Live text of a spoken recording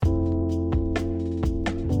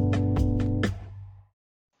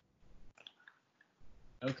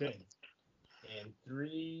Okay. And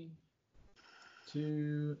 3,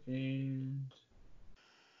 2, and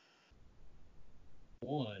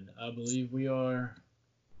 1. I believe we are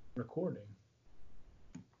recording.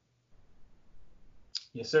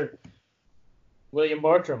 Yes, sir. William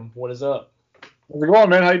Bartram, what is up? How's it going,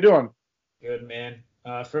 man? How you doing? Good, man.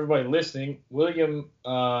 For everybody listening, William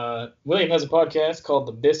has a podcast called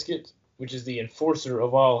The Biscuit, which is the enforcer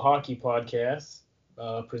of all hockey podcasts,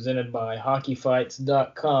 presented by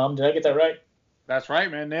hockeyfights.com. Did I get that right? That's right,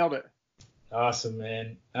 man. Nailed it. Awesome,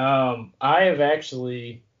 man. I have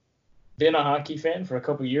actually been a hockey fan for a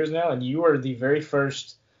couple years now, and you are the very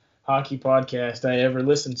first hockey podcast I ever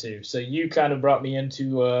listened to. So you kind of brought me into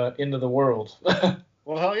the world.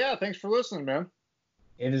 Well, hell yeah. Thanks for listening, man.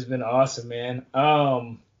 It has been awesome, man.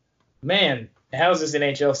 Man, how's this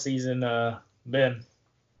NHL season been?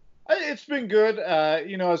 It's been good.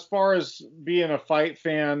 As far as being a fight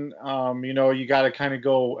fan, you got to kind of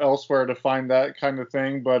go elsewhere to find that kind of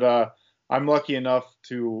thing. But I'm lucky enough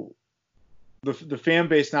to the fan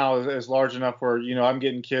base now is large enough where I'm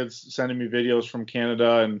getting kids sending me videos from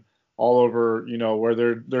Canada and all over, where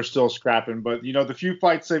they're still scrapping. But the few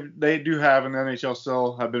fights they do have in the NHL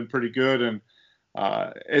still have been pretty good, and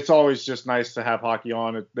it's always just nice to have hockey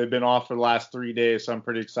on. They've been off for the last 3 days, so I'm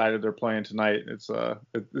pretty excited they're playing tonight. It's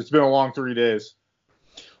been a long 3 days.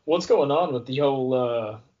 What's going on with the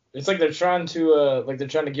whole? It's like they're trying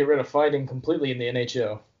to get rid of fighting completely in the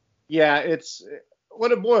NHL. Yeah, it's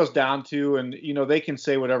what it boils down to, and they can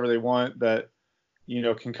say whatever they want that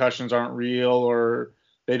concussions aren't real or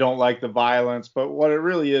they don't like the violence, but what it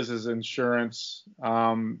really is insurance.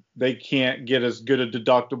 They can't get as good a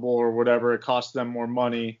deductible or whatever. It costs them more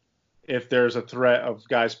money if there's a threat of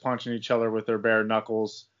guys punching each other with their bare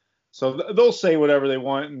knuckles. So they'll say whatever they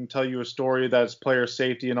want and tell you a story that's player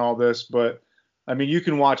safety and all this. But, I mean, you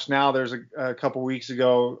can watch now. There's a couple weeks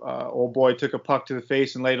ago, old boy took a puck to the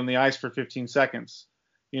face and laid on the ice for 15 seconds,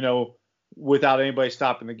 without anybody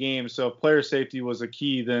stopping the game. So if player safety was a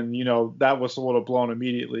key, then, that whistle would have blown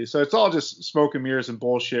immediately. So it's all just smoke and mirrors and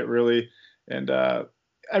bullshit, really. And,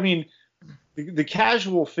 the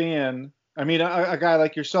casual fan, a guy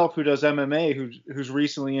like yourself who does MMA, who's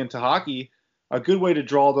recently into hockey, a good way to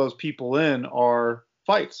draw those people in are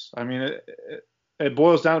fights. It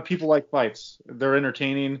boils down to people like fights. They're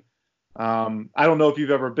entertaining. I don't know if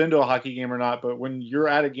you've ever been to a hockey game or not, but when you're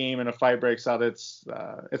at a game and a fight breaks out, it's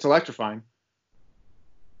electrifying.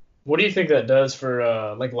 What do you think that does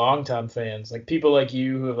for longtime fans, like people like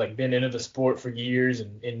you who have been into the sport for years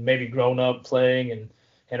and maybe grown up playing and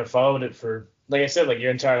have followed it for, like I said,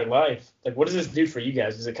 your entire life? What does this do for you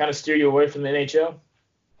guys? Does it kind of steer you away from the NHL?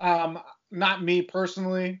 Not me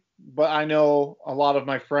personally, but I know a lot of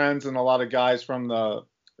my friends and a lot of guys from the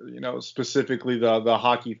specifically the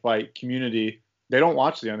hockey fight community, they don't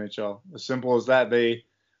watch the NHL. As simple as that. They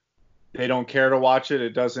don't care to watch it.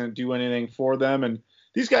 It doesn't do anything for them. And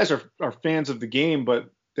these guys are fans of the game, but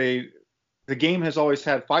the game has always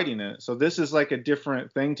had fighting in it. So this is like a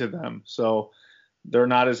different thing to them. So they're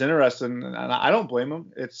not as interested, and I don't blame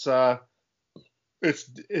them. It's a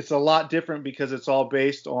lot different because it's all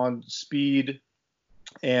based on speed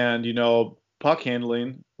and, puck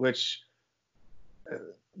handling, which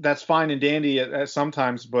that's fine and dandy at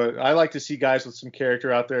sometimes, but I like to see guys with some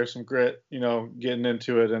character out there, some grit, getting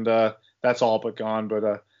into it, and that's all but gone.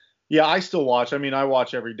 But yeah, I still watch. I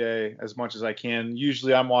watch every day as much as I can.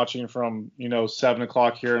 Usually I'm watching from 7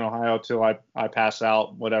 o'clock here in Ohio till I pass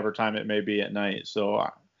out, whatever time it may be at night. So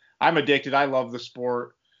I'm addicted. I love the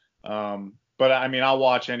sport. But I'll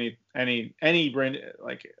watch any brand,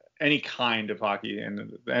 any kind of hockey,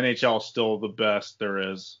 and the NHL is still the best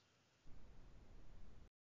there is.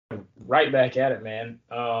 Right back at it, man.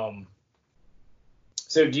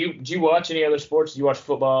 So do you watch any other sports? Do you watch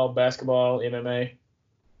football, basketball, MMA?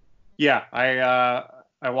 Yeah,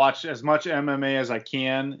 I watch as much MMA as I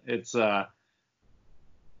can. It's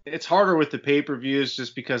harder with the pay-per-views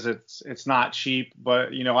just because it's not cheap, but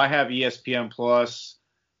I have ESPN Plus.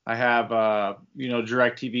 I have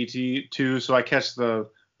DirecTV too, so I catch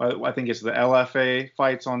I think it's the LFA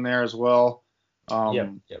fights on there as well.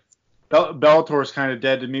 Yep. Bellator is kind of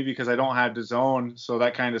dead to me because I don't have DAZN, so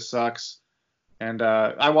that kind of sucks. And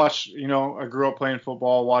I watch, I grew up playing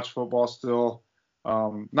football, watch football still.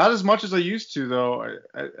 Not as much as I used to, though.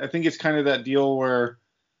 I think it's kind of that deal where,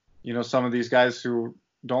 some of these guys who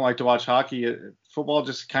don't like to watch hockey, football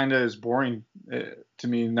just kind of is boring to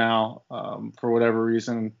me now for whatever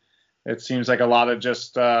reason. It seems like a lot of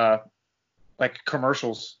just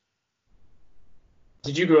commercials.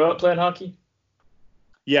 Did you grow up playing hockey?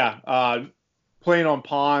 Yeah, playing on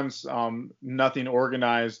ponds, nothing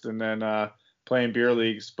organized, and then playing beer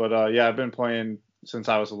leagues. But yeah, I've been playing since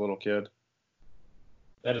I was a little kid.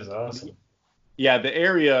 That is awesome. Yeah, the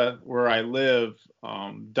area where I live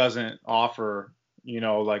doesn't offer,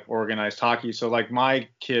 like organized hockey. So like my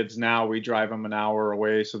kids now, we drive them an hour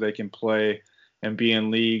away so they can play and be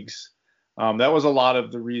in leagues. That was a lot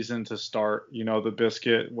of the reason to start, the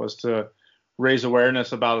Biscuit, was to raise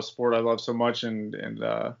awareness about a sport I love so much and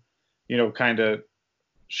kind of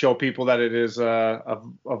show people that it is a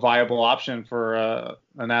viable option for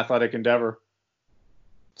an athletic endeavor.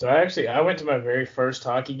 So I went to my very first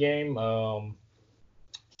hockey game.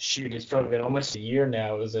 Shoot, it's probably been almost a year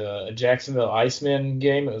now. It was a Jacksonville Icemen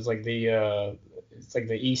game. It was like it's like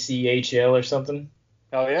the ECHL or something.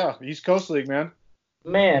 Hell yeah, East Coast League, man.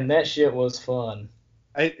 Man, that shit was fun.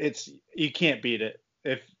 You can't beat it.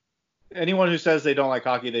 If anyone who says they don't like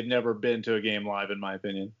hockey, they've never been to a game live, in my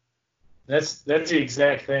opinion. That's the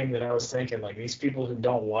exact thing that I was thinking. Like these people who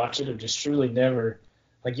don't watch it have just truly never,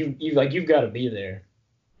 like you've got to be there.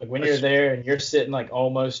 Like when you're there and you're sitting like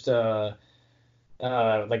almost like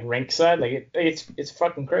rink side, like it's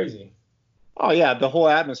fucking crazy. Oh yeah, the whole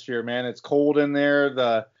atmosphere, man. It's cold in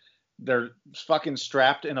there. They're fucking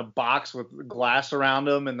strapped in a box with glass around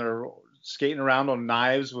them, and they're skating around on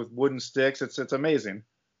knives with wooden sticks. It's amazing.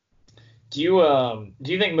 Do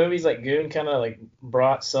you think movies like Goon kind of like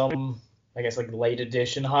brought some, I guess, like late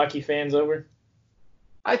edition hockey fans over?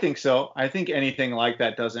 I think so. I think anything like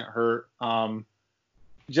that doesn't hurt.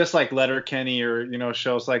 Just like Letterkenny or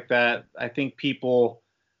shows like that, I think people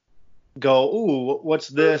go, ooh, what's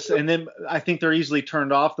this? And then I think they're easily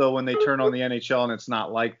turned off though when they turn on the NHL, and it's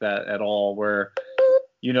not like that at all. Where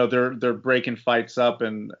they're breaking fights up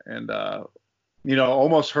and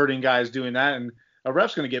almost hurting guys doing that, and a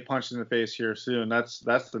ref's going to get punched in the face here soon. That's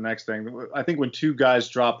the next thing. I think when two guys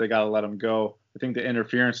drop, they got to let them go. I think the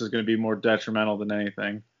interference is going to be more detrimental than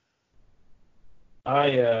anything.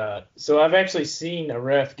 So I've actually seen a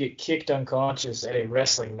ref get kicked unconscious at a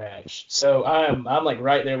wrestling match. So I'm like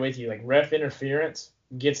right there with you. Like ref interference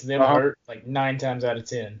gets them hurt like 9 times out of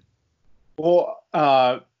 10. Well,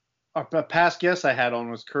 a past guest I had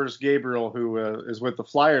on was Curtis Gabriel, who is with the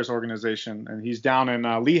Flyers organization, and he's down in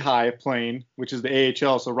Lehigh playing, which is the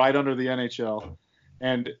AHL, so right under the NHL.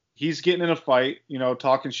 And he's getting in a fight,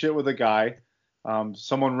 talking shit with a guy.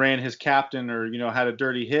 Someone ran his captain or, had a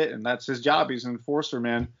dirty hit, and that's his job. He's an enforcer,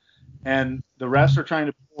 man. And the refs are trying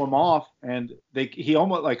to pull him off, and he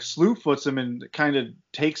almost like slew foots him and kind of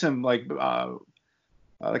takes him like a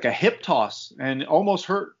hip toss and almost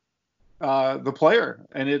hurt the player.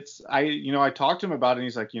 And I talked to him about it, and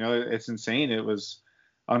he's like, it's insane. It was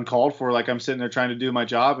uncalled for. Like I'm sitting there trying to do my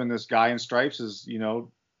job, and this guy in stripes is,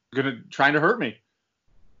 trying to hurt me.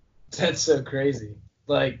 That's so crazy.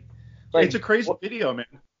 Like it's a crazy video, man.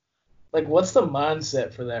 Like, what's the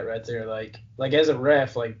mindset for that right there? Like as a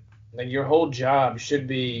ref, like your whole job should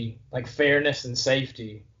be like fairness and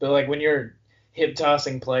safety. But like when you're hip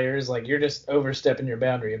tossing players, like you're just overstepping your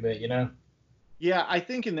boundary a bit, Yeah, I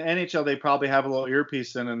think in the NHL they probably have a little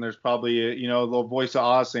earpiece in, and there's probably a little voice of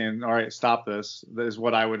Oz saying, "All right, stop this." That is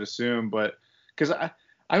what I would assume, but because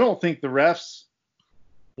I don't think the refs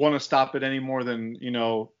want to stop it any more than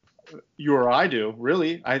you or I do,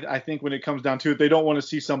 really. I think when it comes down to it, they don't want to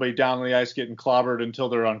see somebody down on the ice getting clobbered until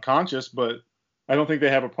they're unconscious, but I don't think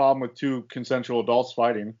they have a problem with two consensual adults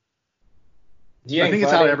fighting. I think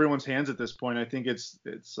it's out of everyone's hands at this point. I think it's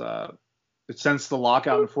since the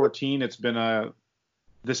lockout in 2014, it's been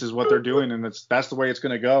this is what they're doing, and that's the way it's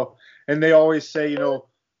going to go. And they always say, go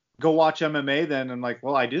watch MMA then, and like,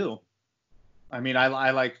 well, I do. I mean,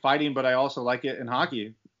 I like fighting, but I also like it in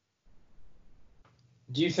hockey.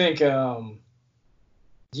 Do you think like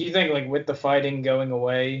with the fighting going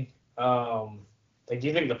away, like do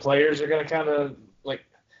you think the players are gonna kind of like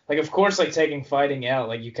of course like taking fighting out,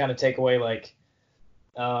 like you kind of take away like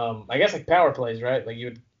I guess like power plays, right? Like you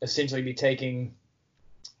would essentially be taking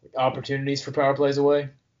opportunities for power plays away.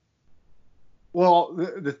 Well,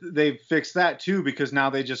 they've fixed that too, because now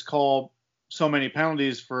they just call so many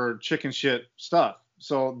penalties for chicken shit stuff.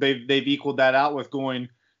 So they've equaled that out with going,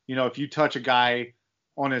 if you touch a guy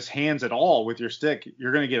on his hands at all with your stick,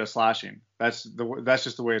 you're going to get a slashing. That's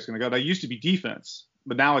just the way it's going to go. That used to be defense,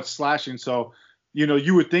 but now it's slashing. So,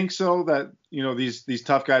 you would think so that, these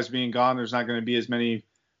tough guys being gone, there's not going to be as many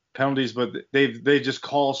penalties, but they just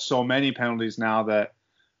call so many penalties now that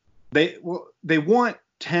they want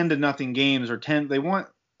 10-0 games or 10. They want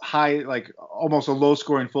high, like almost a low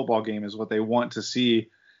scoring football game is what they want to see,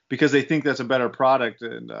 because they think that's a better product.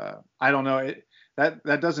 And I don't know, that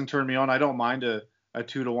doesn't turn me on. I don't mind a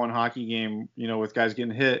 2-1 hockey game, with guys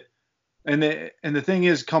getting hit. And the thing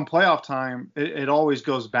is, come playoff time, it always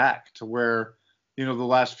goes back to where the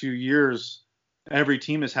last few years, every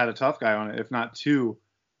team has had a tough guy on it, if not two,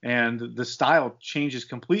 and the style changes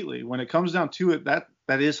completely. When it comes down to it, that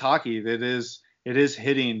is hockey. It is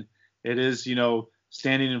hitting. It is,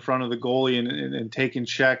 standing in front of the goalie and taking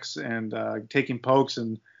checks and taking pokes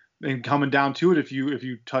and coming down to it. If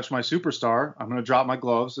you touch my superstar, I'm going to drop my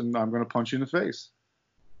gloves and I'm going to punch you in the face.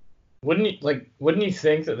 Wouldn't you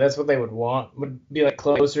think that that's what they would want? Would be like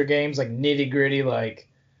closer games, like nitty gritty, like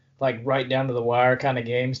right down to the wire kind of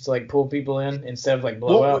games to like pull people in instead of like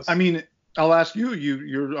blowouts? Well, I mean, I'll ask you.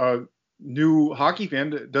 You're a new hockey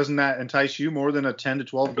fan. Doesn't that entice you more than a 10 to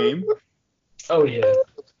 12 game? Oh yeah.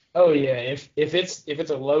 Oh yeah. If it's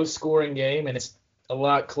a low scoring game and it's a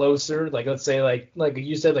lot closer, like let's say like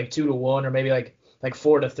you said, like 2-1 or maybe like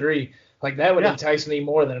 4-3, like that would entice me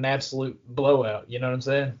more than an absolute blowout. You know what I'm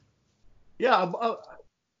saying? Yeah.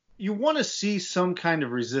 You want to see some kind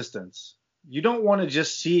of resistance. You don't want to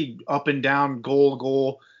just see up and down,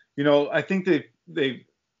 goal. I think they're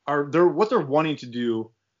what they're wanting to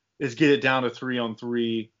do is get it down to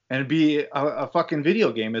 3-on-3 and be a fucking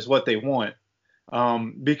video game is what they want.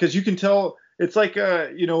 Because you can tell it's like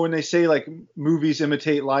when they say like movies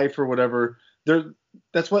imitate life or whatever,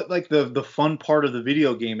 that's what like the fun part of the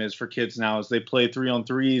video game is for kids now is they play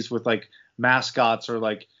 3-on-3s with like mascots or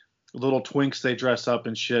like little twinks they dress up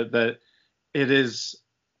and shit. That it is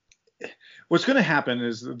what's going to happen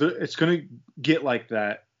is it's going to get like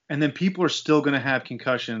that, and then people are still going to have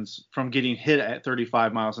concussions from getting hit at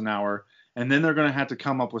 35 miles an hour, and then they're going to have to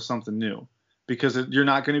come up with something new because you're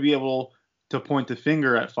not going to be able to point the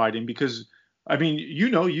finger at fighting because, I mean, you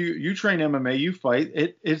train MMA, you fight.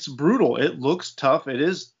 It's brutal. It looks tough. It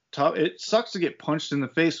is tough. It sucks to get punched in the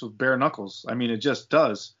face with bare knuckles. I mean, it just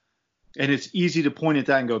does. And it's easy to point at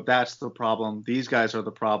that and go, that's the problem. These guys are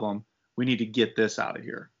the problem. We need to get this out of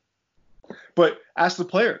here. But ask the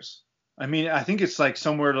players. I mean, I think it's like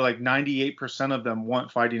somewhere to like 98% of them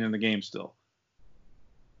want fighting in the game still.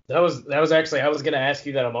 That was actually, I was going to ask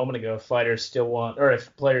you that a moment ago, if players still want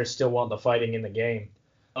the fighting in the game.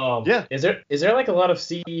 Yeah. Is there like a lot of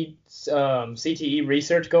CTE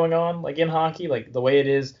research going on like in hockey, like the way it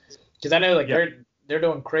is? Because I know like they're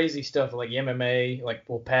doing crazy stuff like MMA, like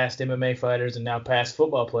past MMA fighters and now past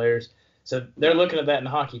football players. So they're looking at that in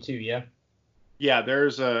hockey too, yeah? Yeah,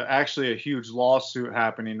 there's actually a huge lawsuit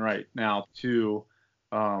happening right now too.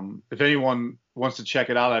 If anyone wants to check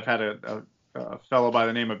it out, I've had a fellow by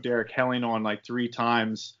the name of Derek Helling on like 3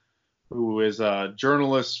 times, who is a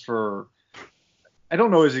journalist for, I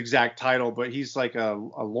don't know his exact title, but he's like a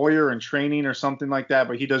lawyer in training or something like that.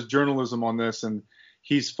 But he does journalism on this, and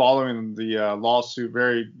he's following the lawsuit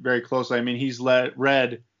very, very closely. I mean, he's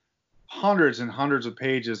read hundreds and hundreds of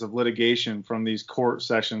pages of litigation from these court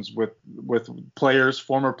sessions with players,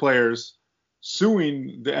 former players,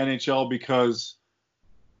 suing the NHL because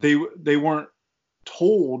they weren't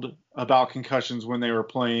told about concussions when they were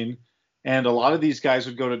playing. And a lot of these guys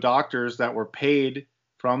would go to doctors that were paid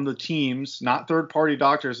from the teams, not third-party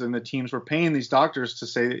doctors, and the teams were paying these doctors to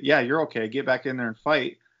say, yeah, you're okay, get back in there and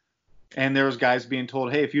fight. And there was guys being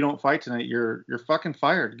told, hey, if you don't fight tonight, you're fucking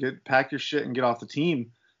fired. Pack your shit and get off the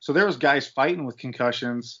team. So there was guys fighting with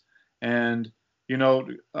concussions, and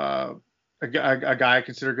a guy I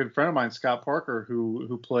consider a good friend of mine, Scott Parker,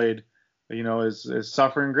 who played, is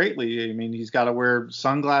suffering greatly. I mean, he's got to wear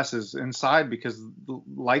sunglasses inside because the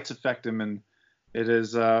lights affect him, and it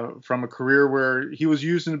is from a career where he was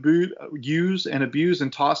used and abused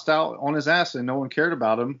and tossed out on his ass, and no one cared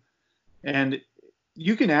about him. And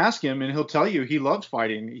you can ask him, and he'll tell you he loved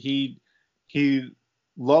fighting. He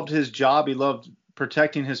loved his job. He loved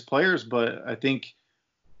protecting his players, but I think,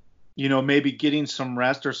 maybe getting some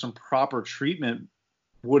rest or some proper treatment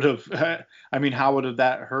would have, I mean, how would have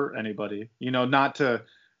that hurt anybody? Not to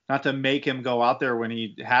make him go out there when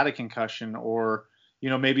he had a concussion, or,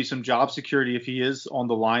 maybe some job security if he is on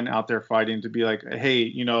the line out there fighting, to be like,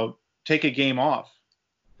 hey, take a game off.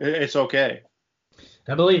 It's okay.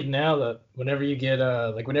 I believe now that whenever you get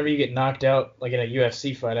knocked out like in a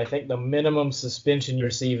UFC fight, I think the minimum suspension you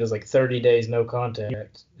receive is like 30 days no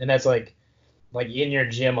contact, and that's like in your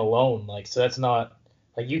gym alone. Like, so that's not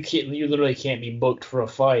like you literally can't be booked for a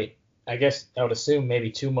fight. I guess I would assume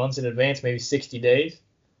maybe 2 months in advance, maybe 60 days.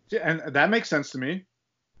 Yeah, and that makes sense to me.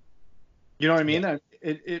 You know what I mean?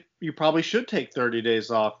 Yeah. You probably should take 30 days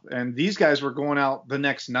off, and these guys were going out the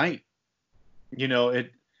next night.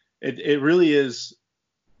 It really is.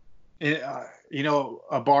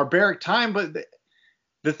 A barbaric time, but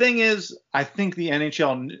the thing is, I think the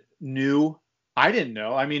NHL knew. I didn't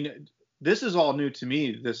know. I mean, this is all new to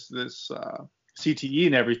me. This CTE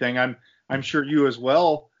and everything. I'm sure you as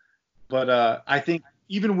well. But I think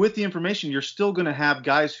even with the information, you're still going to have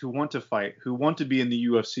guys who want to fight, who want to be in the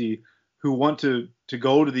UFC, who want to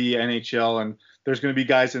go to the NHL, and there's going to be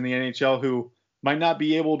guys in the NHL who might not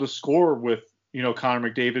be able to score with, Connor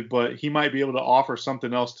McDavid, but he might be able to offer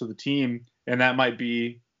something else to the team, and that might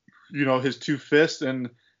be, his two fists and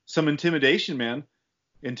some intimidation, man.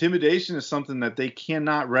 Intimidation is something that they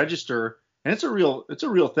cannot register, and it's a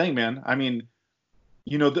real thing, man. I mean,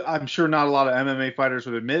 I'm sure not a lot of MMA fighters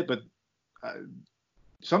would admit, but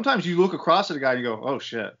sometimes you look across at a guy and you go, oh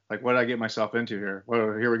shit, like what did I get myself into here?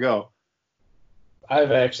 Well, here we go.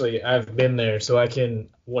 I've been there, so I can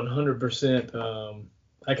 100%,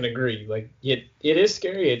 I can agree. Like it is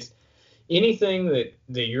scary. It's anything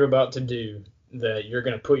that you're about to do that you're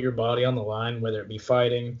going to put your body on the line, whether it be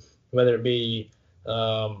fighting, whether it be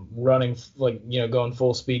running, like, going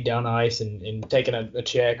full speed down ice and taking a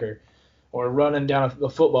check, or running down a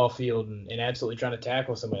football field and absolutely trying to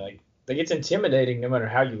tackle somebody. Like it's intimidating no matter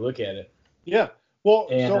how you look at it. Yeah. Well,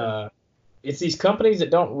 and it's these companies that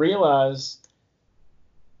don't realize.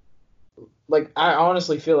 Like, I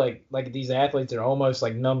honestly feel like these athletes are almost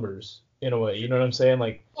like numbers in a way. You know what I'm saying?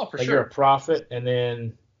 Like, sure. You're a profit, and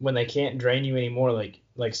then when they can't drain you anymore, like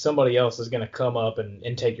somebody else is going to come up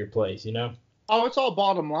and take your place, Oh, it's all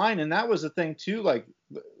bottom line, and that was the thing too. Like,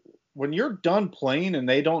 when you're done playing and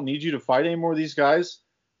they don't need you to fight anymore, these guys,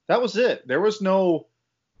 that was it. There was no,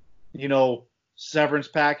 severance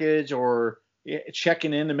package or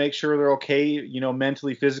checking in to make sure they're okay,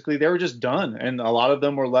 mentally, physically. They were just done, and a lot of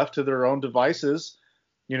them were left to their own devices.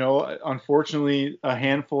 Unfortunately, a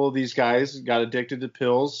handful of these guys got addicted to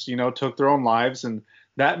pills, took their own lives, and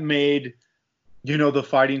that made, the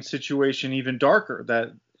fighting situation even darker.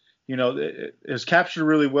 That, it is captured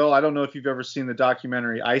really well. I don't know if you've ever seen the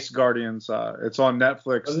documentary Ice Guardians. It's on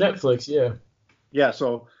Netflix. On Netflix, yeah. Yeah,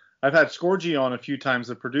 so I've had Scorgi on a few times,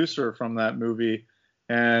 the producer from that movie,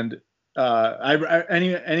 and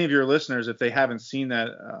any of your listeners, if they haven't seen that,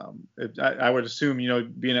 I would assume,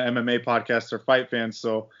 being an MMA podcast, they're fight fans,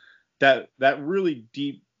 so that really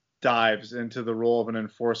deep dives into the role of an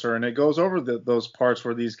enforcer, and it goes over those parts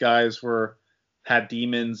where these guys had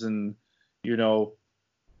demons, and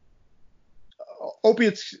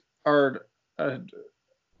opiates are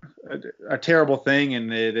a terrible thing,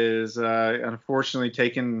 and it is unfortunately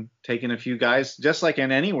taken a few guys, just like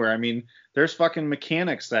in anywhere. I mean, there's fucking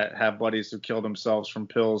mechanics that have buddies who kill themselves from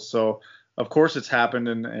pills. So of course it's happened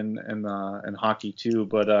in hockey too.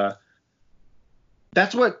 But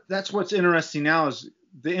that's what's interesting now is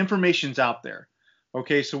the information's out there.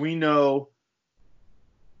 Okay, so we know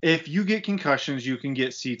if you get concussions, you can get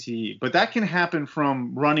CTE, but that can happen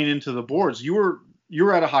from running into the boards. You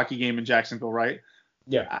were at a hockey game in Jacksonville, right?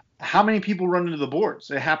 Yeah. How many people run into the boards?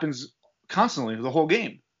 It happens constantly, the whole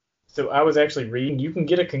game. So I was actually reading, you can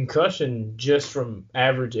get a concussion just from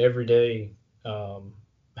average everyday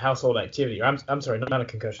household activity. I'm sorry, not a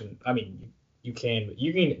concussion. I mean, you can, but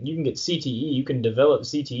you can get CTE. You can develop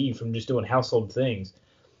CTE from just doing household things.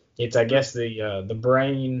 It's, I guess, the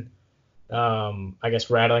brain, I guess,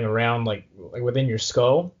 rattling around like within your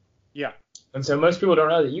skull. Yeah. And so most people don't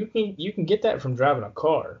know that you can get that from driving a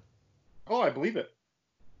car. Oh, I believe it.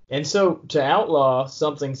 And so to outlaw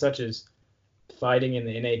something such as fighting in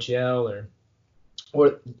the NHL,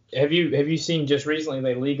 or have you seen just recently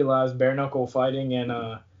they legalized bare knuckle fighting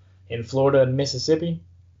in Florida and Mississippi?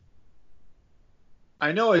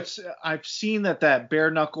 I know I've seen that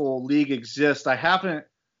bare knuckle league exists. I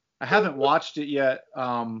haven't watched it yet.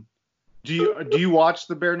 Do you watch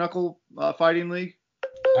the bare knuckle fighting league?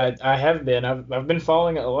 I have been. I've been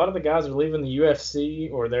following it. A lot of the guys are leaving the UFC,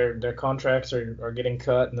 or their contracts are getting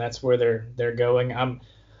cut, and that's where they're going.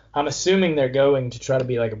 I'm assuming they're going to try to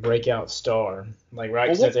be like a breakout star, like, right?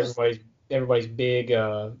 Because that's everybody's big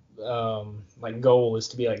like goal is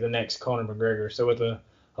to be like the next Conor McGregor. So with a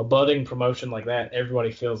budding promotion like that,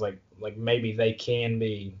 everybody feels like maybe they can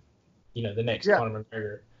be, the next Conor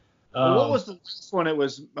McGregor. What was the last one? It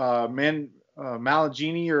was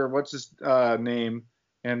Malagini, or what's his name?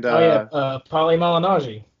 And Paulie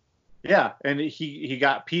Malignaggi. Yeah, and he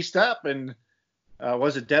got pieced up, and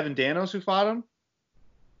was it Devin Danos who fought him?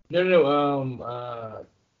 No.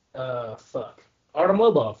 Artem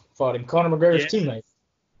Lobov fought him, Conor McGregor's teammate.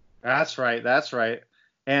 That's right.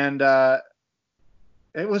 And I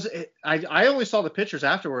only saw the pictures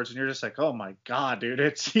afterwards, and you're just like, oh my god, dude,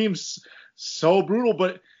 it seems so brutal.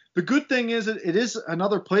 But the good thing is it is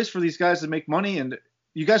another place for these guys to make money, and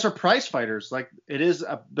you guys are prize fighters. Like, it is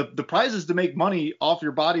the prize is to make money off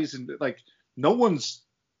your bodies, and like no one's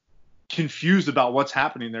confused about what's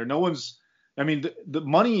happening there. No one's. I mean, the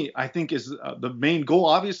money, I think, is the main goal.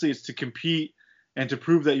 Obviously, is to compete and to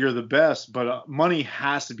prove that you're the best. But money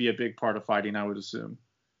has to be a big part of fighting, I would assume.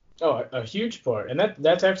 Oh, a huge part. And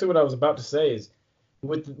that's actually what I was about to say is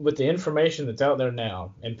with the information that's out there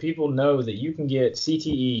now, and people know that you can get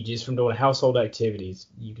CTE just from doing household activities.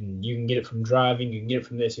 You can get it from driving, you can get it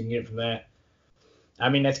from this, you can get it from that. I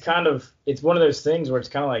mean, it's one of those things where it's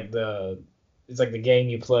kind of like it's like the game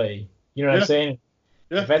you play. You know what I'm saying?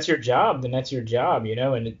 Yeah. If that's your job, then that's your job,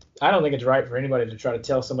 and I don't think it's right for anybody to try to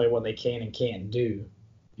tell somebody what they can and can't do.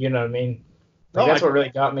 You know what I mean? Like, that's what really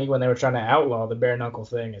got me when they were trying to outlaw the bare knuckle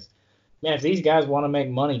thing is, man, if these guys want to make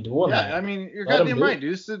money doing that. Yeah, I mean, you're goddamn right,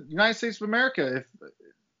 dude. It's the United States of America.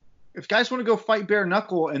 If guys want to go fight bare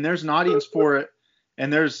knuckle and there's an audience for it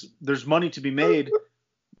and there's money to be made,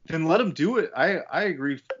 then let them do it. I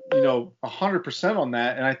agree, 100% on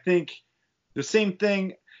that. And I think the same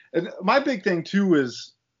thing. And my big thing too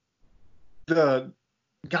is the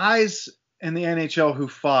guys in the NHL who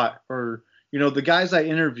fought, or the guys I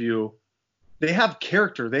interview, they have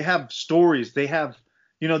character, they have stories, they have,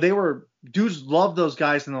 dudes love those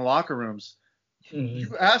guys in the locker rooms. Mm-hmm.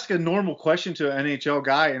 You ask a normal question to an NHL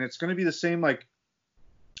guy, and it's going to be the same like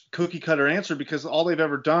cookie cutter answer because all they've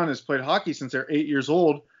ever done is played hockey since they're 8 years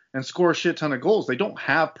old and score a shit ton of goals. They don't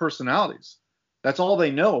have personalities. That's all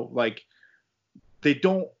they know. Like they're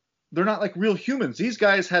not like real humans. These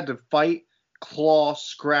guys had to fight, claw,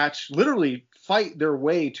 scratch, literally fight their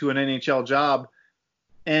way to an NHL job,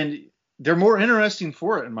 and they're more interesting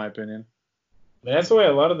for it, in my opinion. That's the way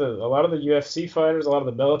a lot of the UFC fighters, a lot of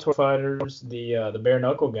the Bellator fighters, the bare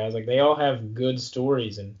knuckle guys, like they all have good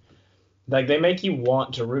stories and like they make you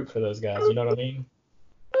want to root for those guys. You know what I mean?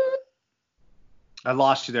 I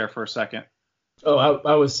lost you there for a second. Oh,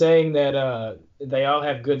 I was saying that they all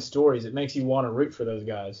have good stories. It makes you want to root for those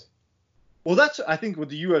guys. Well, I think with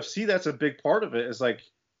the UFC, that's a big part of it. Is like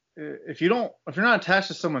if you're not attached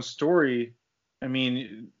to someone's story, I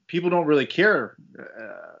mean, people don't really care.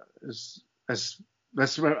 That's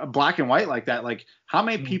black and white like that. Like, how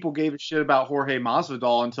many people gave a shit about Jorge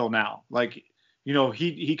Masvidal until now? Like,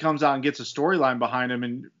 he comes out and gets a storyline behind him,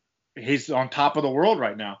 and he's on top of the world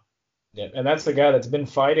right now. Yeah, and that's the guy that's been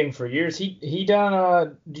fighting for years. He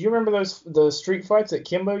done. Do you remember the street fights that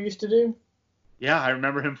Kimbo used to do? Yeah, I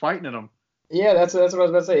remember him fighting in them. Yeah, that's what I was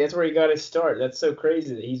about to say. That's where he got his start. That's so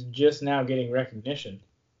crazy that he's just now getting recognition.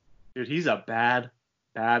 Dude, he's a bad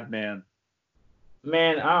man.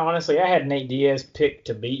 Man, I had Nate Diaz picked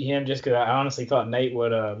to beat him just because I honestly thought Nate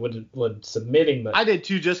would submit him. But I did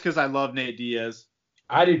too, just because I love Nate Diaz.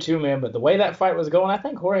 I do too, man. But the way that fight was going, I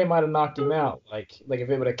think Jorge might have knocked him out. Like if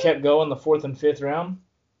it would have kept going the 4th and 5th round.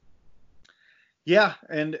 Yeah,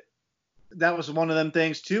 and that was one of them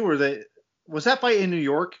things too, where was that fight in New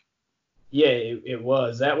York? Yeah, it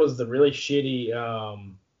was. That was the really shitty,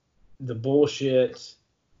 the bullshit,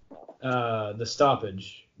 the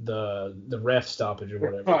stoppage, the ref stoppage or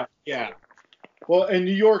whatever. Yeah. Well, and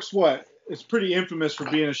New York's it's pretty infamous for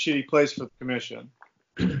being a shitty place for the commission.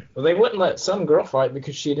 Well, they wouldn't let some girl fight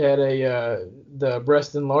because she'd had the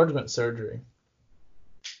breast enlargement surgery.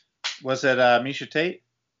 Was it Misha Tate?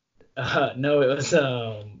 No, it was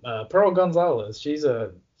Pearl Gonzalez. She's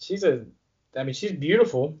she's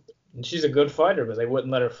beautiful and she's a good fighter, but they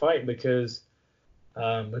wouldn't let her fight because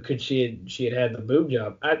she had the boob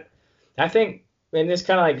job. I think, and this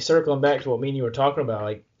kind of like circling back to what me and you were talking about,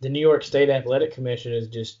 like the New York State Athletic Commission is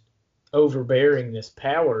just overbearing this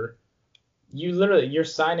power. You're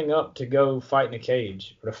signing up to go fight in a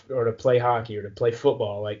cage or to play hockey or to play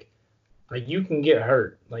football. Like you can get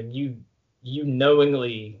hurt. Like you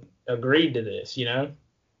knowingly agreed to this, Yeah,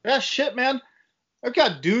 shit, man. I've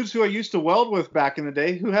got dudes who I used to weld with back in the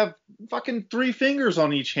day who have fucking 3 fingers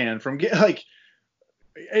on each hand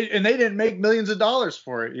and they didn't make millions of dollars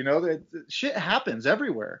for it. That shit happens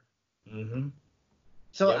everywhere. Mm-hmm.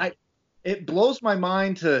 So it blows my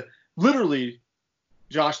mind to literally,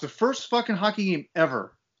 Josh, the first fucking hockey game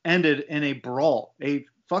ever ended in a brawl, a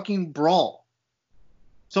fucking brawl.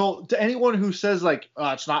 So to anyone who says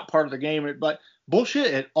it's not part of the game, but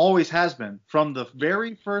bullshit, it always has been. From the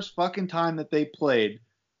very first fucking time that they played,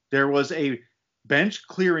 there was a bench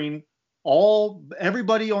clearing,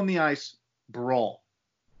 everybody on the ice brawl.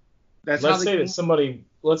 Let's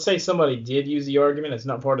say somebody did use the argument it's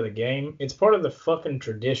not part of the game. It's part of the fucking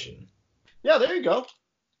tradition. Yeah, there you go.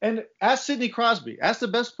 And ask Sidney Crosby, ask the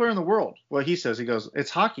best player in the world. Well, he says, it's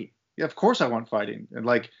hockey. Yeah, of course I want fighting. And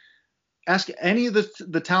ask any of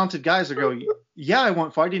the talented guys that go, yeah, I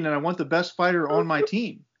want fighting and I want the best fighter on my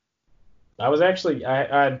team. I was actually,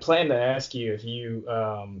 I had planned to ask you if you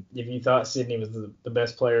thought Sidney was the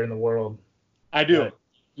best player in the world. I do.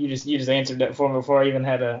 You just answered that for me before I even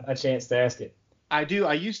had a chance to ask it. I do.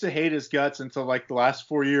 I used to hate his guts until like the last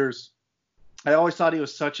 4 years. I always thought he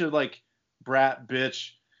was such a like brat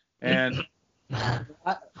bitch, and for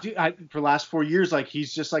the last 4 years, like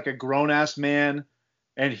he's just like a grown ass man,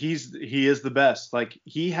 and he is the best. Like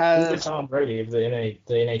He's the Tom Brady of the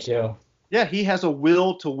NHL. Yeah, he has a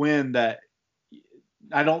will to win that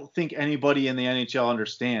I don't think anybody in the NHL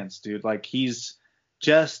understands, dude. Like he's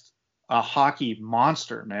just a hockey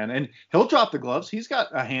monster, man, and he'll drop the gloves. He's got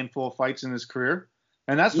a handful of fights in his career,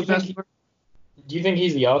 and that's the best. Do you think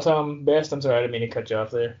he's the all-time best? I'm sorry, I didn't mean to cut you off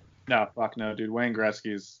there. No, fuck no, dude. Wayne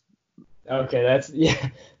Gretzky's. Okay, that's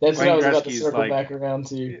what I was about to circle back around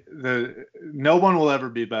to. No one will ever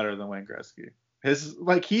be better than Wayne Gretzky.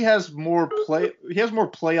 He has more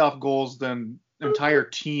playoff goals than entire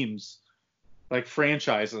teams, like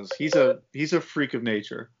franchises. He's a freak of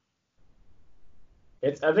nature.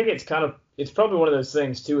 I think it's probably one of those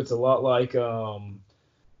things too. It's a lot like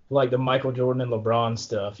the Michael Jordan and LeBron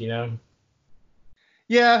stuff, you know?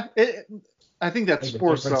 Yeah, I think that's like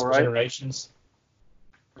sports though, right? Generations.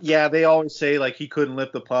 Yeah, they always say like he couldn't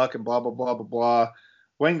lift the puck and blah blah blah blah blah.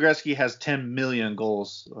 Wayne Gretzky has 10 million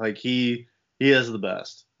goals. Like he is the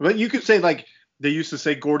best. But you could say like they used to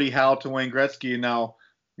say Gordie Howe to Wayne Gretzky, and now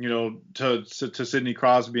to Sidney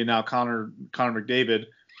Crosby, and now Connor McDavid.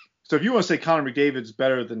 So if you want to say Connor McDavid's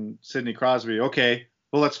better than Sidney Crosby, okay,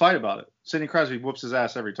 well let's fight about it. Sidney Crosby whoops his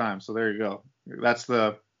ass every time, so there you go. That's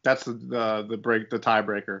the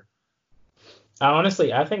tiebreaker.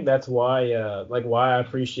 I think that's why I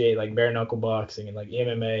appreciate like bare knuckle boxing and like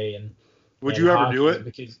MMA and. Would you ever do it?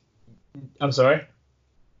 Because I'm sorry.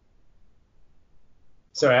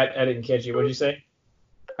 Sorry, I didn't catch you. What did you say?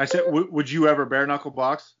 I said, would you ever bare knuckle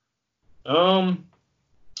box?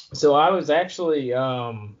 So I was actually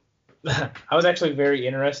very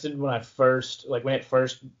interested when it first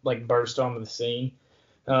burst onto the scene.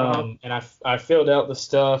 And I filled out the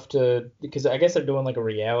stuff because I guess they're doing like a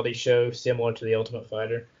reality show similar to The Ultimate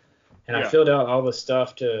Fighter, and I filled out all the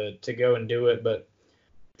stuff to go and do it. But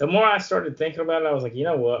the more I started thinking about it, I was like, you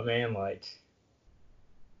know what, man, like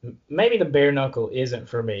maybe the bare knuckle isn't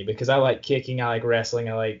for me because I like kicking, I like wrestling,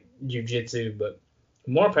 I like jiu-jitsu, but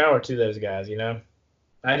more power to those guys, you know.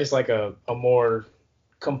 I just like a more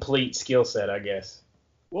complete skill set, I guess.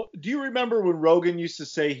 Well, do you remember when Rogan used to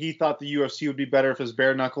say he thought the UFC would be better if it was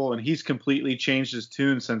bare knuckle, and he's completely changed his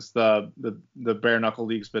tune since the bare knuckle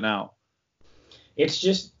league's been out? It's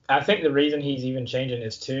just I think the reason he's even changing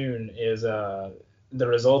his tune is the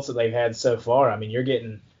results that they've had so far. I mean, you're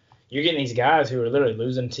getting these guys who are literally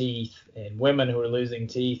losing teeth, and women who are losing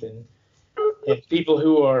teeth, and people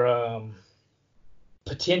who are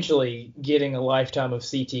potentially getting a lifetime of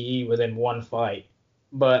CTE within one fight.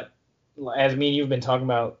 But as me and you've been talking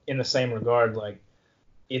about in the same regard, like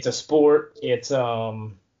it's a sport. It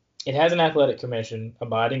has an athletic commission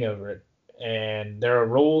abiding over it, and there are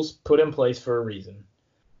rules put in place for a reason.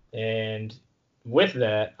 And with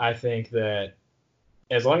that, I think that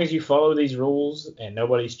as long as you follow these rules and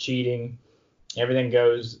nobody's cheating, everything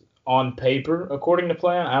goes on paper according to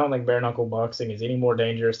plan. I don't think bare knuckle boxing is any more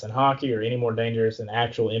dangerous than hockey or any more dangerous than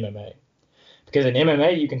actual MMA. Because in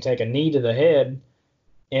MMA, you can take a knee to the head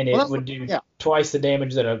and it would do twice the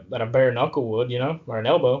damage that a bare knuckle would, you know, or an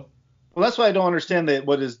elbow. Well, that's why I don't understand that.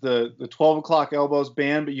 What is the 12 o'clock elbows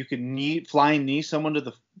banned, but you can flying knee someone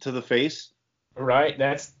to the face? Right.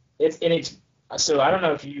 So I don't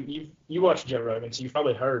know if you watch Joe Rogan, so you've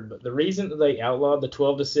probably heard, but the reason that they outlawed the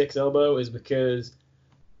 12-6 elbow is because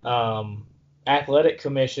athletic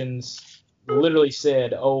commissions literally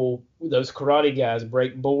said, oh, those karate guys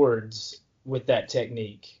break boards with that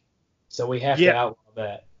technique, so we have to outlaw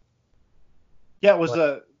that. Yeah, it was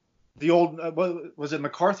the old was it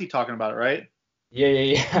McCarthy talking about it, right?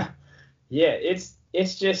 Yeah. It's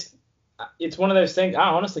one of those things. I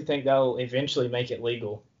honestly think that'll eventually make it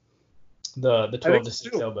legal. The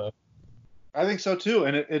 12-6 elbow. I think so too,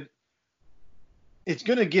 and it's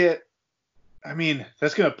gonna get. I mean,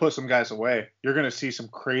 that's gonna put some guys away. You're gonna see some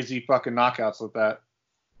crazy fucking knockouts with that.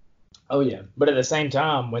 Oh yeah, but at the same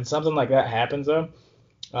time, when something like that happens, though,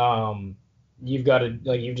 you've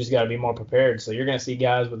just got to be more prepared. So you're gonna see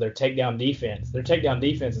guys with their takedown defense. Their takedown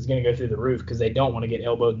defense is gonna go through the roof because they don't want to get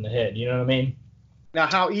elbowed in the head. You know what I mean? Now,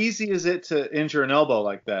 how easy is it to injure an elbow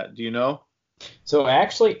like that? Do you know? So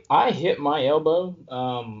actually, I hit my elbow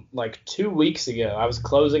like 2 weeks ago. I was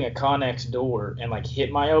closing a Connex door and like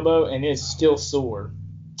hit my elbow, and it's still sore,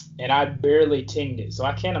 and I barely tinged it. So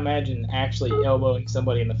I can't imagine actually elbowing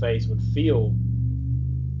somebody in the face would feel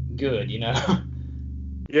good, you know?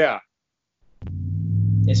 Yeah.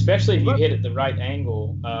 Especially if you hit at the right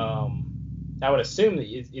angle. I would assume that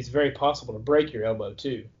it's very possible to break your elbow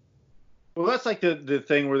too. Well, that's like the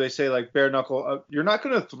thing where they say like bare knuckle. You're not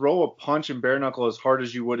going to throw a punch in bare knuckle as hard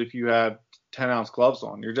as you would if you had 10-ounce gloves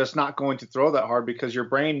on. You're just not going to throw that hard because your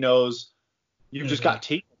brain knows you've just Hmm. got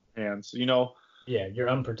tape in your hands, you know. Yeah, you're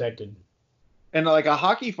unprotected. And like a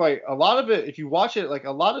hockey fight, a lot of it, if you watch it, like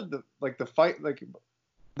a lot of the fight, like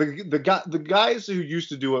the guys who used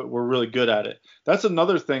to do it were really good at it. That's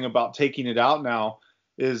another thing about taking it out now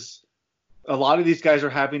is a lot of these guys are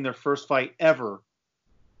having their first fight ever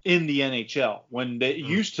in the NHL when they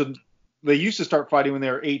used to start fighting when they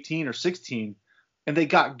were 18 or 16 and they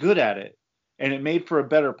got good at it and it made for a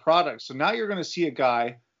better product. So now you're going to see a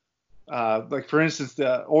guy like for instance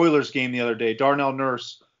the Oilers game the other day, Darnell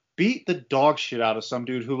Nurse beat the dog shit out of some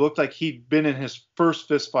dude who looked like he'd been in his first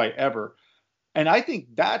fist fight ever. And I think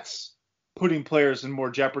that's putting players in more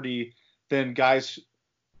jeopardy than guys.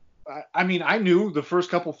 I mean, I knew the first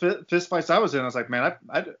couple fist fights I was in, I was like, man,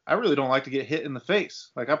 I really don't like to get hit in the face.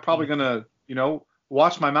 Like, I'm probably Mhm. gonna,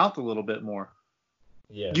 watch my mouth a little bit more.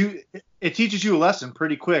 Yeah. It teaches you a lesson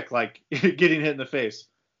pretty quick, like getting hit in the face.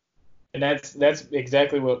 And that's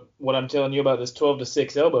exactly what I'm telling you about this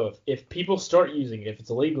 12-6 elbow. If people start using it, if it's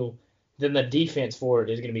illegal, then the defense for it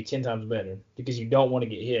is going to be 10 times better because you don't want to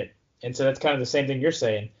get hit. And so that's kind of the same thing you're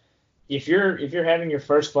saying. If you're having your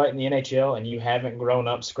first fight in the NHL and you haven't grown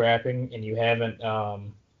up scrapping and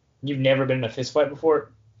you've never been in a fist fight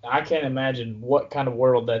before, I can't imagine what kind of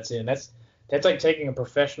world that's in. That's like taking a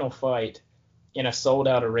professional fight in a sold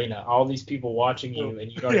out arena, all these people watching you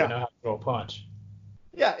and you don't even Yeah, know how to throw a punch.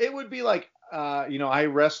 yeah, it would be like, I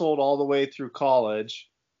wrestled all the way through college,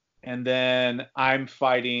 and then I'm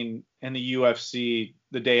fighting in the UFC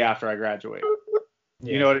the day after I graduate.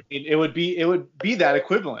 You Yeah. know what I mean? It would be that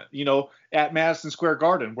equivalent, at Madison Square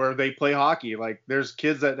Garden where they play hockey. Like there's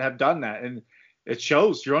kids that have done that and it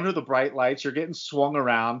shows. You're under the bright lights, you're getting swung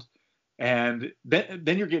around, and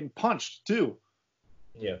then you're getting punched too.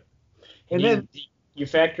 Yeah. And And then you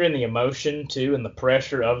factor in the emotion too and the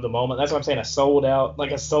pressure of the moment. That's what I'm saying. A sold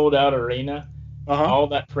out arena, uh-huh. all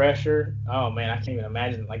that pressure. Oh man, I can't even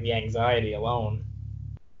imagine like the anxiety alone.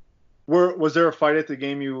 Was there a fight at the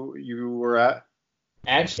game you were at?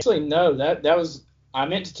 Actually, no, that was I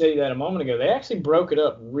meant to tell you that a moment ago. They actually broke it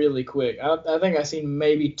up really quick. I think I seen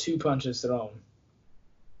maybe two punches thrown.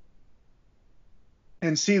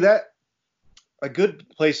 And see that a good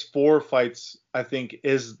place for fights, I think,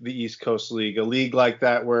 is the East Coast League. A league like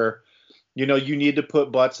that where you need to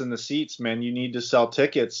put butts in the seats, man. You need to sell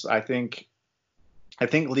tickets. I think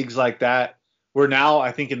leagues like that, where now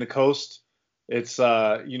I think in the coast, it's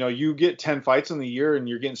you get 10 fights in the year and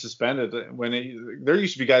you're getting suspended. There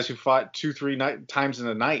used to be guys who fought 2 3 times in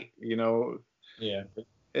a night. Yeah.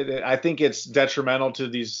 I think it's detrimental to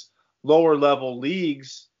these lower level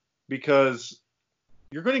leagues because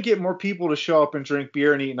you're going to get more people to show up and drink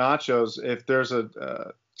beer and eat nachos if there's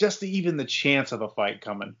even the chance of a fight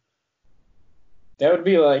coming. That would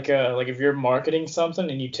be like if you're marketing something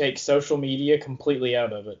and you take social media completely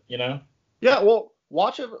out of it, you know? Yeah, well,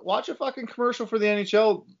 watch a fucking commercial for the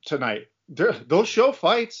NHL tonight. Those show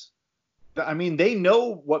fights. I mean, they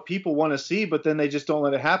know what people want to see, but then they just don't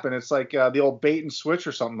let it happen. It's like the old bait and switch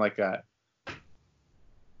or something like that.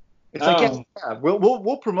 It's like, yeah, Um, yeah,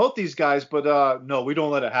 we'll promote these guys, but no, we don't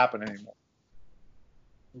let it happen anymore.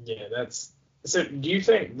 yeah, that's so. Do you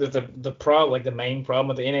think that the main problem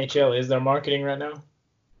with the NHL is their marketing right now?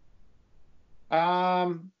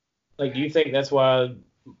 Um, Like, do you think that's why,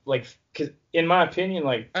 like, 'cause in my opinion,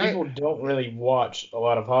 like, I people don't really watch a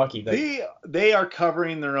lot of hockey. Like, they are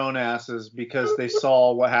covering their own asses because they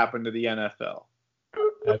saw what happened to the NFL.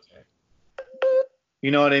 okay,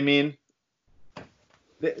 You know what I mean?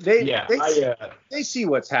 They they yeah, they, they see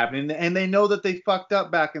what's happening and they know that they fucked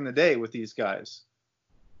up back in the day with these guys.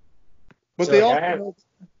 But so they like also know.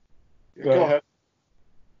 go Go ahead. ahead.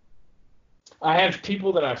 I have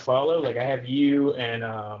people that I follow. Like, I have you and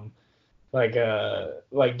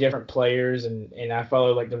like different players, and I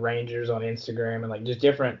follow like the Rangers on Instagram and like just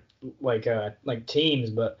different like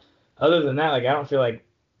teams. But other than that, like, I don't feel like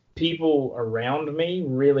people around me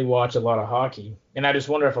really watch a lot of hockey, and I just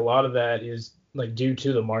wonder if a lot of that is like due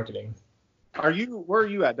to the marketing. Where are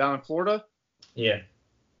you at? Down in Florida? Yeah.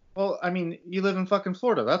 Well, I mean, you live in fucking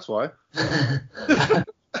Florida, that's why.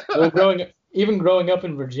 Well, growing up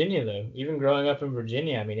in Virginia though, even growing up in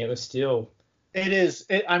Virginia, I mean, it was still It is.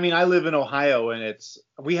 I mean, I live in Ohio, and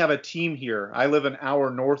we have a team here. I live an hour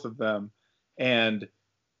north of them, and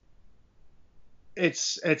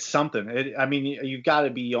it's something. I mean, you've got to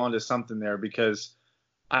be onto something there because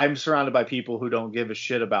I'm surrounded by people who don't give a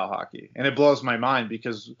shit about hockey, and it blows my mind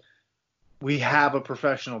because we have a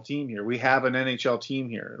professional team here. We have an NHL team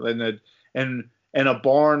here, and a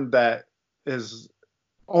barn that is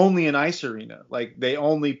only an ice arena. Like they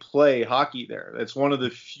only play hockey there. It's one of the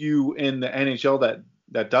few in the NHL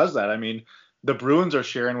that does that. I mean, the Bruins are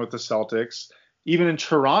sharing with the Celtics. Even in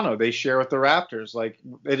Toronto, they share with the Raptors. Like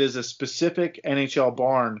it is a specific NHL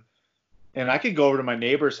barn. And I could go over to my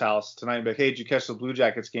neighbor's house tonight and be like, hey, did you catch the Blue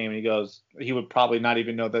Jackets game? And he would probably not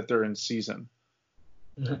even know that they're in season.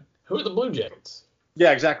 Who are the Blue Jackets?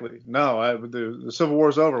 Yeah, exactly. No, the Civil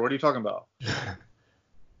War's over. What are you talking about?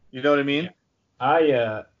 You know what I mean?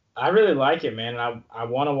 I really like it, man. I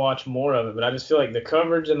want to watch more of it, but I just feel like the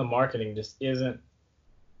coverage and the marketing just isn't,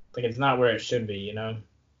 like, it's not where it should be, you know?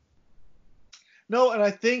 No, and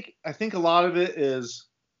I think a lot of it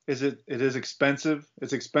it is expensive.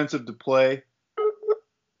 It's expensive to play.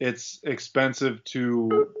 It's expensive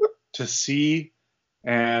to see,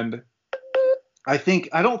 and I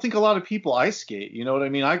don't think a lot of people ice skate. You know what I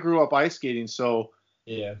mean? I grew up ice skating, so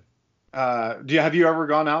Yeah. Have you ever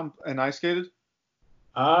gone out and ice skated?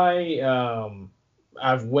 I've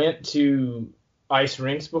went to ice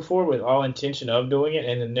rinks before with all intention of doing it,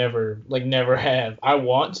 and then never have. I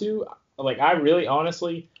want to. Like, I really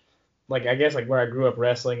honestly, like, I guess, like, where I grew up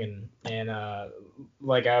wrestling and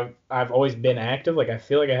like, I've always been active. Like, I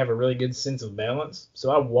feel like I have a really good sense of balance.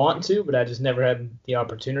 So I want to, but I just never had the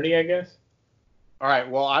opportunity, I guess. All right.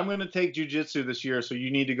 Well, I'm going to take jiu-jitsu this year, so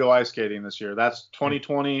you need to go ice skating this year. That's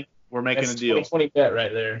 2020. We're making a deal. 2020 bet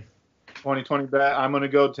right there. 2020 bet. I'm going to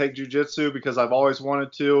go take jiu-jitsu because I've always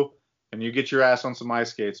wanted to, and you get your ass on some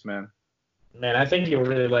ice skates, man. Man, I think you'll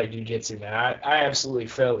really like jiu-jitsu, man. I absolutely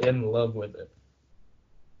fell in love with it.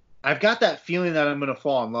 I've got that feeling that I'm going to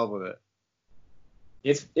fall in love with it.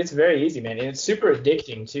 It's very easy, man, and it's super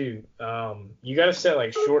addicting too. You got to set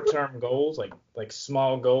like short-term goals, like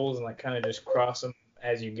small goals, and like kind of just cross them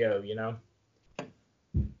as you go, you know.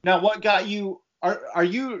 Now, what got you?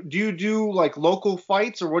 Do you do like local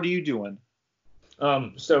fights, or what are you doing?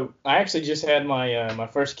 So I actually just had my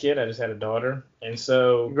first kid. I just had a daughter, and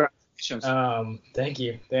so congratulations. Thank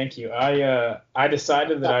you. I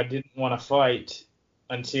decided that I didn't want to fight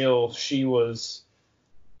until she was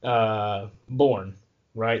born,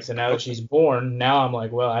 right? So now that she's born, now I'm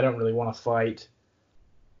like, well, I don't really want to fight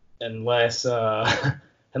unless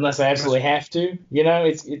unless I absolutely have to. You know,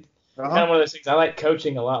 it's kind of one of those things. I like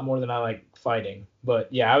coaching a lot more than I like fighting.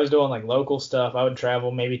 But yeah, I was doing like local stuff. I would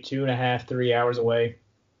travel maybe 2.5, 3 hours away.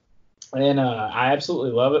 And I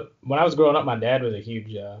absolutely love it. When I was growing up, my dad was a huge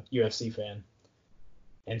UFC fan.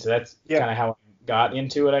 And so that's kind of how I got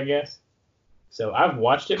into it, I guess. So I've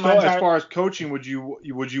watched it my entire. As far as coaching, would you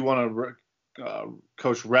want to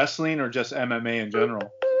coach wrestling or just MMA in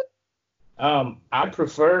general? I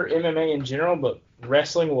prefer MMA in general, but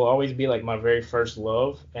wrestling will always be like my very first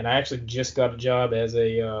love. And I actually just got a job as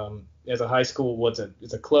a high school.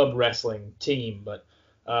 It's a club wrestling team, but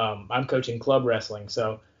I'm coaching club wrestling.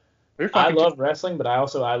 So I love wrestling, but I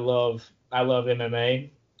love MMA.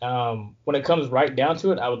 When it comes right down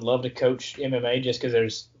to it, I would love to coach MMA just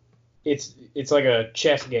because it's like a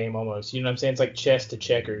chess game almost. You know what I'm saying? It's like chess to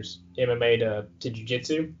checkers, MMA to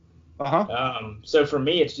jiu-jitsu. So for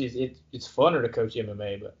me, it's funner to coach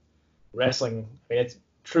MMA, but wrestling, I mean, it's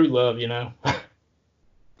true love, you know.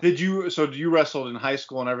 Do you wrestled in high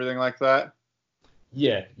school and everything like that?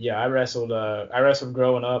 Yeah, I wrestled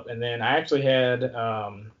growing up, and then I actually had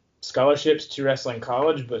scholarships to wrestle in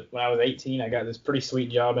college, but when I was 18, I got this pretty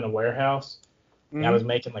sweet job in a warehouse. And I was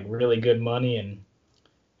making like really good money, and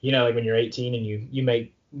you know, like when you're 18 and you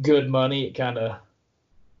make good money, it kind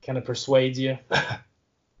of persuades you.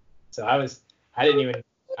 So I didn't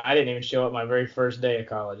even show up my very first day of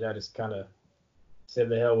college. I just kind of said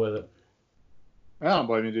the hell with it. I don't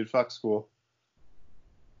blame you, dude. Fuck school.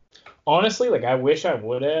 Honestly, like I wish I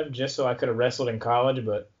would have just so I could have wrestled in college,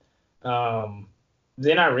 but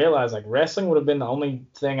then I realized like wrestling would have been the only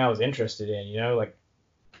thing I was interested in, you know, like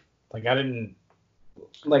I didn't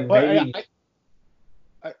like maybe.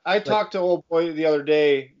 I talked to old boy the other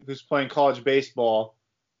day who's playing college baseball.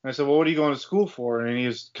 And I said, well, what are you going to school for? And he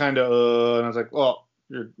was kind of, and I was like, well,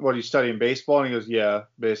 what are you studying, baseball? And he goes, yeah,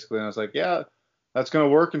 basically. And I was like, yeah, that's going to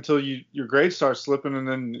work until your grades start slipping and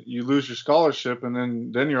then you lose your scholarship and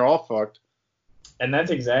then you're all fucked. And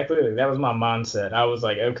that's exactly, that was my mindset. I was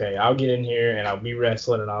like, okay, I'll get in here and I'll be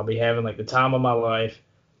wrestling and I'll be having like the time of my life.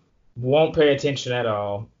 Won't pay attention at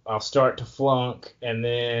all. I'll start to flunk. And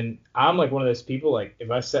then I'm like one of those people, like if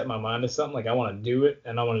I set my mind to something, like I want to do it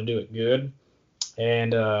and I want to do it good.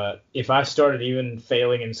 And if I started even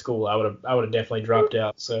failing in school, I would have definitely dropped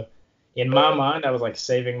out. So in my mind, I was like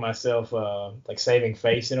saving myself, like saving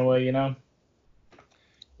face in a way, you know.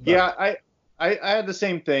 But, yeah, I had the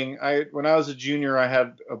same thing. When I was a junior, I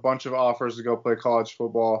had a bunch of offers to go play college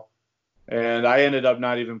football, And I ended up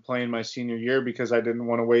not even playing my senior year because I didn't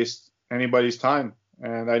want to waste anybody's time.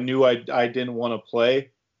 And I knew I didn't want to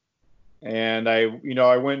play. And I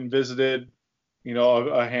went and visited,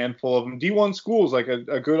 a handful of them. D1 schools, like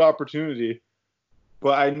a good opportunity.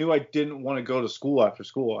 But I knew I didn't want to go to school after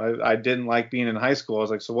school. I didn't like being in high school. I was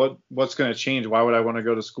like, so what's going to change? Why would I want to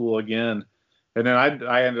go to school again? And then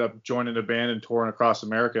I ended up joining a band and touring across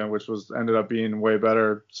America, which ended up being a way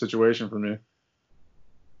better situation for me.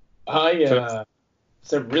 So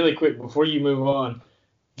really quick before you move on,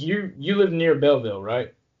 you live near Belleville,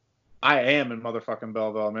 right? I am in motherfucking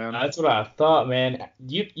Belleville, man. That's what I thought, man.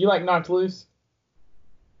 You like Knocked Loose?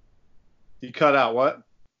 You cut out what?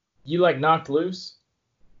 You like Knocked Loose?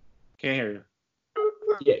 Can't hear you.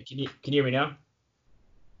 Yeah, can you hear me now?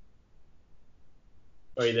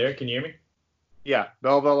 Are you there? Can you hear me? Yeah,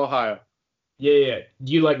 Belleville, Ohio. Yeah.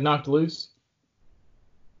 Do you like Knocked Loose?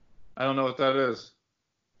 I don't know what that is.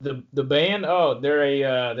 The band? Oh,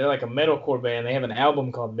 they're like a metalcore band. They have an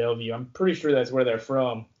album called Bellevue. I'm pretty sure that's where they're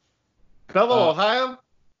from. Belleville, Ohio?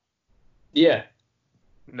 Yeah.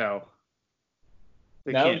 No.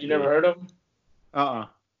 No, you never heard of them? Uh-uh.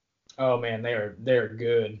 Oh man, they're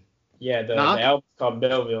good. Yeah, the Nah. album's called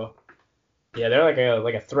Belleville. Yeah, they're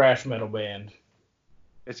like a thrash metal band.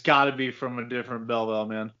 It's got to be from a different Belleville,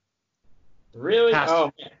 man. Really?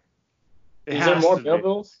 Oh man. Is there more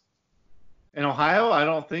Bellevilles? In Ohio? I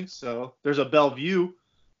don't think so. There's a Bellevue.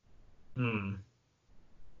 There's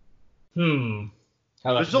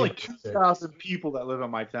only 2,000 people that live in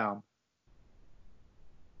my town.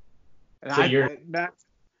 And so you're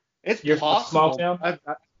possible. From a small town?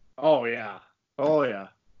 Oh yeah.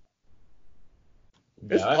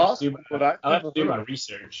 It's Yeah, possible, but I'll have to do my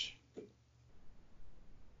research.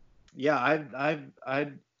 Yeah,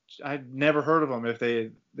 I've never heard of them. If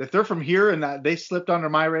they're from here and that they slipped under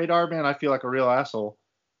my radar, man, I feel like a real asshole.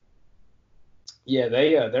 Yeah,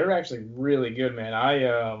 they're actually really good, man.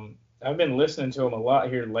 I've been listening to them a lot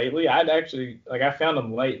here lately. I found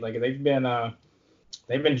them late. Like they've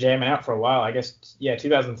been jamming out for a while. I guess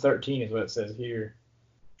 2013 is what it says here.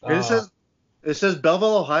 It says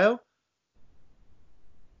Belleville, Ohio.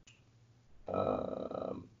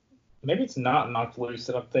 Maybe it's not Knocked Loose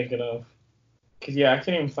that I'm thinking of. Cause I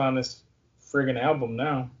can't even find this friggin' album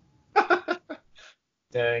now.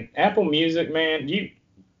 Dang. Apple Music, man. You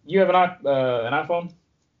have an iPhone?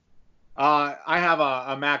 I have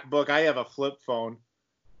a MacBook. I have a flip phone.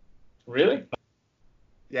 Really?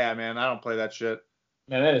 Yeah, man. I don't play that shit.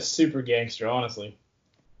 Man, that is super gangster, honestly.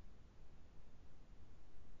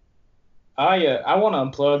 I want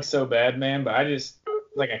to unplug so bad, man, but I just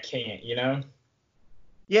I can't,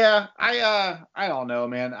 Yeah, I don't know,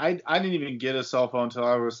 man. I didn't even get a cell phone until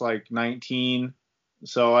I was like 19.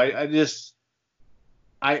 So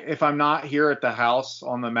if I'm not here at the house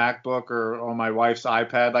on the MacBook or on my wife's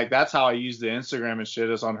iPad, like that's how I use the Instagram and shit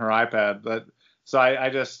is on her iPad. So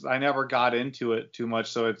I never got into it too much.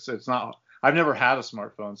 So it's not, I've never had a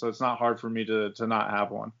smartphone, so it's not hard for me to not have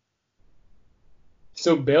one.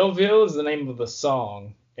 So Belleville is the name of the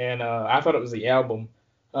song, and I thought it was the album.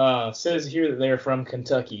 Says here that they're from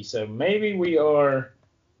Kentucky, so maybe we are.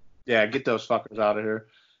 Yeah, get those fuckers out of here.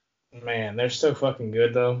 Man, they're so fucking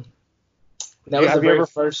good though. That was like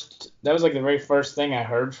the very first thing I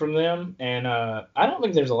heard from them, and I don't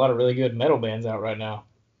think there's a lot of really good metal bands out right now.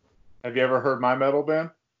 Have you ever heard my metal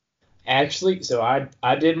band? Actually, so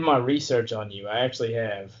I did my research on you. I actually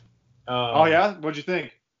have. Oh yeah, what'd you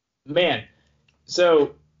think? Man,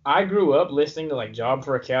 so I grew up listening to like Job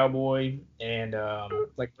for a Cowboy and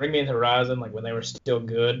like Bring Me the Horizon, like when they were still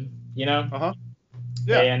good, Uh-huh.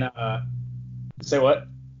 Yeah. And say what?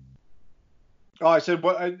 Oh, I said,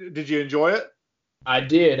 what? Did you enjoy it? I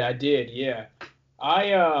did, yeah.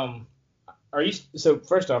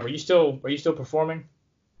 First off, are you still performing?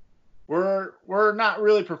 We're not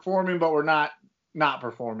really performing, but we're not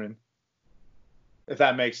performing. If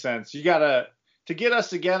that makes sense. To get us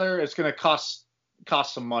together, it's gonna cost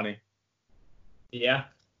some money. Yeah.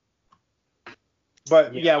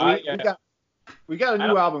 But we got a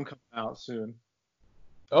new album coming out soon.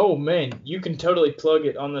 Oh man, you can totally plug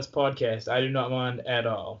it on this podcast. I do not mind at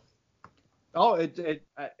all. Oh, it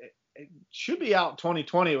should be out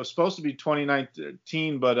 2020. It was supposed to be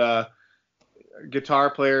 2019, but guitar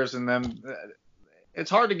players and them, it's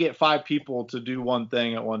hard to get 5 people to do one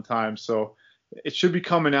thing at one time. So it should be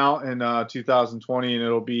coming out in 2020, and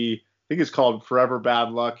it'll be, I think it's called Forever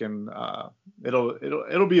Bad Luck, and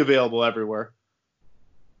it'll be available everywhere.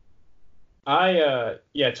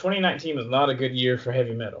 2019 was not a good year for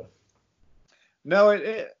heavy metal. No,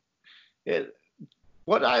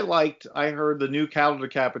 what I liked, I heard the new Cattle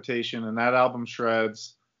Decapitation, and that album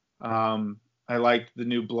shreds. I liked the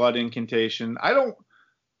new Blood Incantation. I don't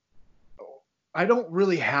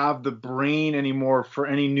really have the brain anymore for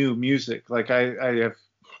any new music. Like I have,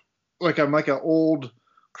 like I'm like an old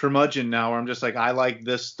curmudgeon now, where I'm just like, I like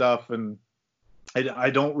this stuff, and I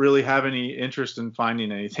don't really have any interest in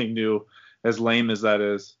finding anything new, as lame as that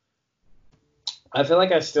is. I feel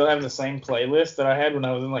like I still have the same playlist that I had when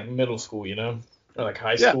I was in like middle school, or like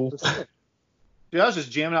high Yeah. school. Dude, I was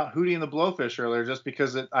just jamming out Hootie and the Blowfish earlier just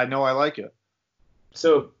because I know I like it.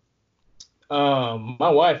 So, my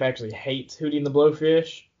wife actually hates Hootie and the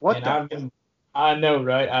Blowfish. What and the? I know,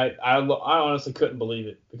 right? I honestly couldn't believe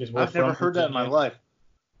it because I've never heard that in my life.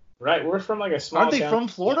 Right? We're from like a small Aren't they town. from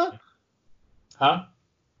Florida? Huh?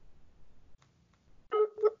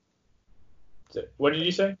 What did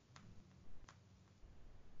you say?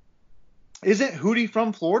 Isn't Hootie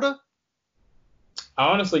from Florida? I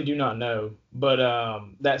honestly do not know, but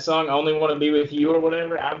that song "I Only Want to Be with You" or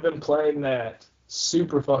whatever, I've been playing that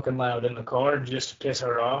super fucking loud in the car just to piss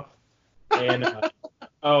her off. And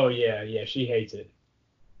oh yeah, she hates it.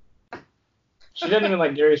 She doesn't even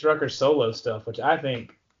like Darius Rucker's solo stuff, which I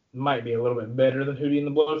think might be a little bit better than Hootie and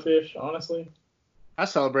the Blowfish, honestly. I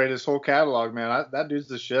celebrate his whole catalog, man. That dude's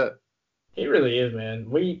the shit. He really is, man.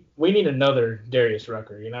 We need another Darius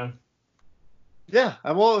Rucker, Yeah,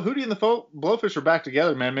 well, Hootie and the Blowfish are back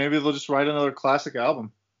together, man. Maybe they'll just write another classic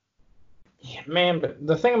album. Yeah, man, but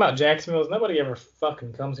the thing about Jacksonville is nobody ever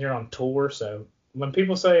fucking comes here on tour, so when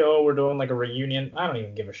people say, oh, we're doing like a reunion, I don't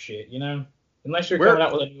even give a shit, Unless you're coming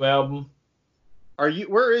out with a new album.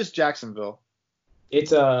 Where is Jacksonville?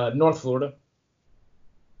 It's North Florida.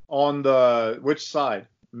 On which side?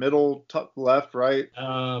 Middle, left, right?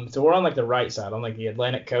 So we're on like the right side, on like the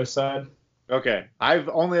Atlantic coast side. Okay. I've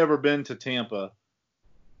only ever been to Tampa.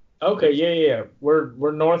 Okay, yeah.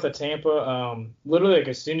 We're north of Tampa. Literally like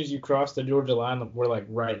as soon as you cross the Georgia line, we're like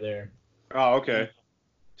right there. Oh, okay.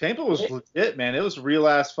 Tampa was legit, man. It was a real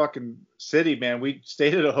ass fucking city, man. We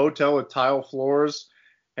stayed at a hotel with tile floors,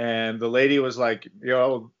 and the lady was like,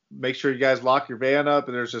 make sure you guys lock your van up,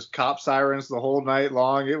 and there's just cop sirens the whole night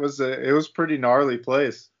long. It was a pretty gnarly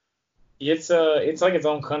place. It's like its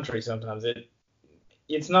own country sometimes.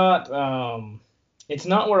 It's not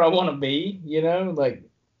where I want to be,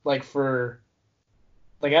 like for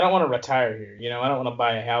like I don't want to retire here, I don't want to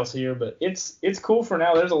buy a house here, but it's cool for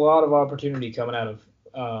now. There's a lot of opportunity coming out of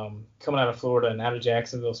Florida and out of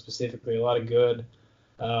Jacksonville specifically. A lot of good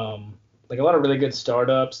like a lot of really good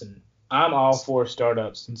startups, and I'm all for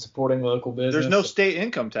startups and supporting local business. There's no state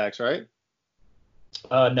income tax, right?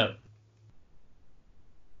 No.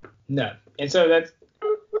 And so that's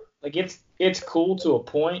like it's cool to a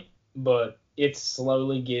point, but it's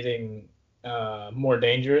slowly getting more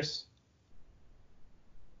dangerous.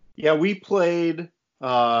 Yeah, we played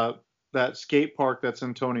that skate park that's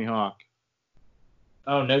in Tony Hawk.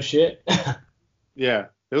 Oh, no shit. Yeah,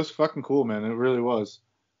 it was fucking cool, man. It really was.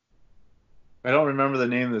 I don't remember the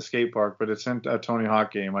name of the skate park, but it's in a Tony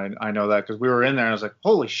Hawk game. I know that because we were in there and I was like,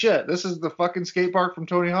 holy shit, this is the fucking skate park from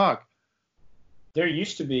Tony Hawk. There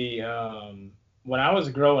used to be, when I was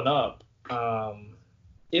growing up,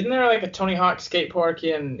 isn't there like a Tony Hawk skate park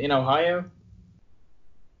in Ohio?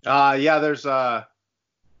 Yeah, there's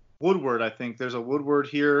Woodward, I think. There's a Woodward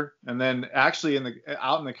here, and then actually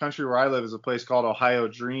out in the country where I live is a place called Ohio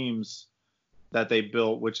Dreams that they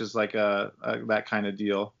built, which is like a that kind of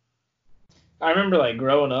deal. I remember like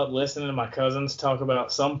growing up listening to my cousins talk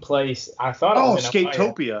about some place. I thought it was in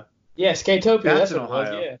Skatopia. Ohio. Yeah, Skatopia. That's what Ohio.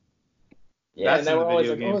 it was. Yeah. Yeah, and they were always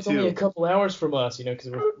like, oh, it's only a couple hours from us,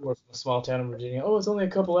 because we're from a small town in Virginia. Oh, it's only a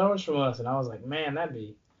couple hours from us, and I was like, man, that'd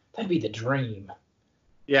be the dream.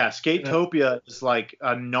 Yeah, Skatopia is like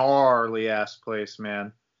a gnarly ass place,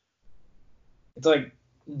 man. It's like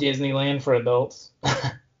Disneyland for adults.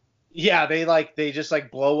 Yeah, they just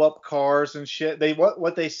like blow up cars and shit.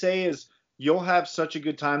 What they say is you'll have such a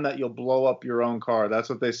good time that you'll blow up your own car. That's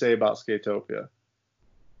what they say about Skatopia.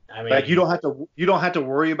 I mean, like you don't have to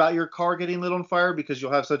worry about your car getting lit on fire because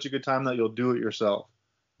you'll have such a good time that you'll do it yourself.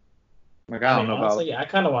 Like I don't know honestly, about. I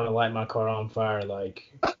kind of want to light my car on fire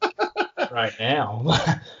like right now.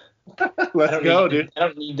 Let's go, dude. I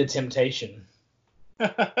don't need the temptation.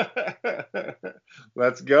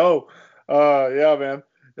 Let's go. Yeah, man.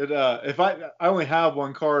 If I only have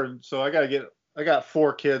one car, so I got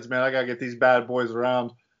 4 kids, man. I gotta get these bad boys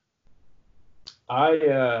around.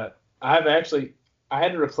 I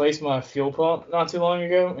had to replace my fuel pump not too long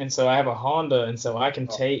ago, and so I have a Honda, and so I can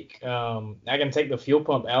take the fuel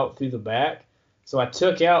pump out through the back. So I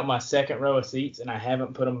took out my second row of seats, and I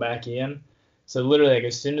haven't put them back in. So literally, like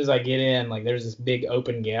as soon as I get in, like there's this big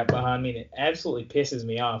open gap behind me, and it absolutely pisses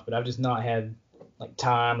me off. But I've just not had like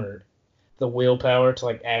time or the willpower to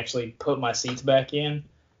like actually put my seats back in.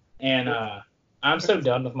 And I'm so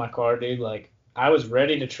done with my car, dude. Like I was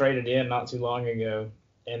ready to trade it in not too long ago,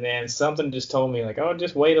 and then something just told me like, oh,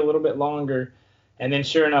 just wait a little bit longer. And then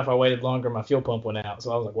sure enough, I waited longer. My fuel pump went out,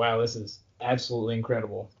 so I was like, wow, this is absolutely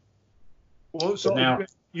incredible. Well, But so now,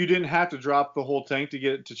 you didn't have to drop the whole tank to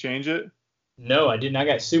get to change it? no, I didn't. I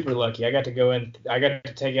got super lucky. I got to go in. I got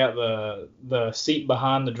to take out the seat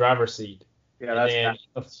behind the driver's seat, Yeah, and that's then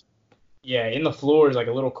fast. yeah, in the floor is like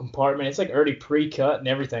a little compartment. It's like already pre-cut and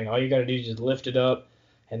everything. All you got to do is just lift it up,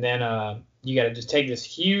 and then you got to just take this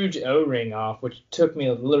huge O-ring off, which took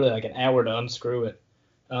me literally like an hour to unscrew it.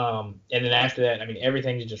 And then after that, I mean,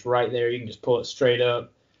 everything's just right there. You can just pull it straight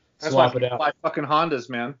up, That's why swap it people out. buy fucking Hondas,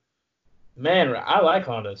 man. Man, I like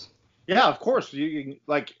Hondas. Yeah, of course.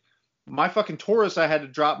 Like my fucking Taurus, I had to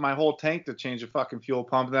drop my whole tank to change a fucking fuel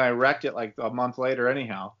pump, and then I wrecked it like a month later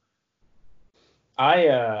anyhow.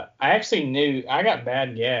 I actually knew I got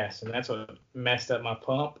bad gas, and that's what messed up my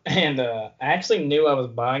pump. And I actually knew I was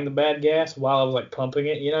buying the bad gas while I was like pumping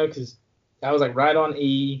it, because I was like right on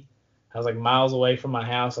E. I was like miles away from my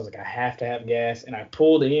house. I was like, I have to have gas, and I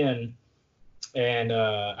pulled in, and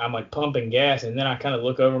I'm like pumping gas, and then I kind of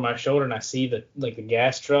look over my shoulder and I see the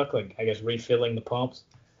gas truck, like I guess refilling the pumps,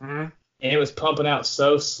 Mm-hmm. and it was pumping out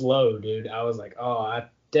so slow, dude. I was like, oh, I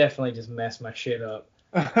definitely just messed my shit up.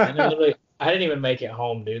 And I didn't even make it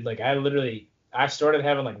home, dude. Like I started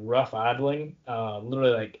having like rough idling, literally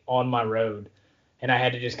like on my road, and I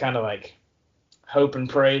had to just kind of like hope and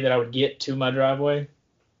pray that I would get to my driveway.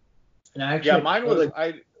 And I Yeah, actually, mine was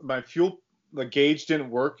my fuel, the gauge didn't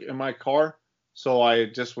work in my car, so I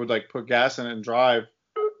just would like put gas in it and drive,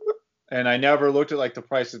 and I never looked at like the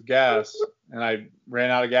price of gas, and I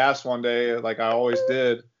ran out of gas one day like I always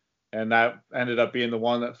did, and that ended up being the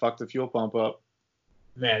one that fucked the fuel pump up.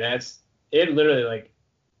 man, it literally like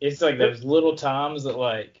it's like It, those little times that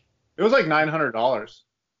like it was like $900.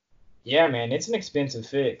 yeah, man, it's an expensive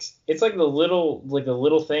fix. It's like the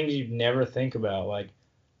little things you'd never think about. Like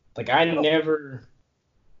I never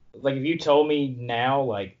like if you told me now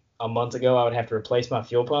like a month ago I would have to replace my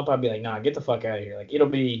fuel pump, I'd be like, nah, get the fuck out of here. Like it'll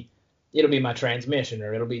be my transmission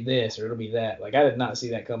or it'll be this or it'll be that. Like I did not see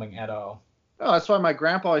that coming at all. Oh, that's why my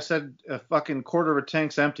grandpa always said a fucking quarter of a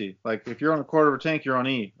tank's empty. Like if you're on a quarter of a tank, you're on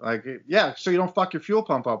E. Like yeah, so you don't fuck your fuel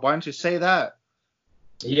pump up. Why don't you say that?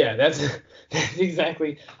 Yeah, that's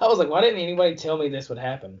exactly. I was like, why didn't anybody tell me this would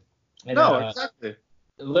happen? And then No, exactly.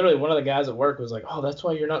 literally one of the guys at work was like, oh, that's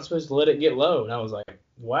why you're not supposed to let it get low. And I was like,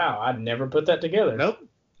 wow, I'd never put that together. Nope,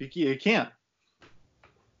 you can't.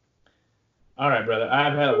 All right, brother.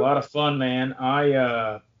 I've had a lot of fun, man.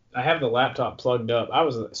 I have the laptop plugged up. I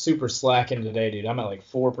was super slacking today, dude. I'm at like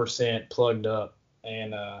 4% plugged up,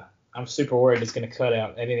 and I'm super worried it's gonna cut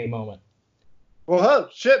out at any moment. Well, huh,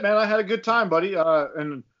 shit, man, I had a good time, buddy.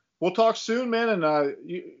 And we'll talk soon, man. And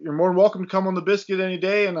you're more than welcome to come on the Biscuit any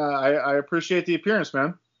day. And I appreciate the appearance,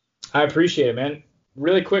 man. I appreciate it, man.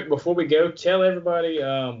 Really quick before we go, tell everybody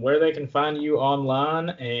where they can find you online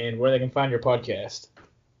and where they can find your podcast.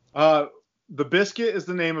 The Biscuit is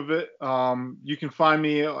the name of it. You can find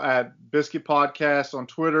me at Biscuit Podcast on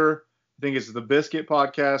Twitter. I think it's the Biscuit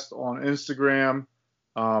Podcast on Instagram.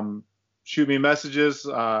 Shoot me messages.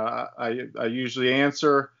 I usually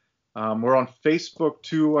answer. We're on Facebook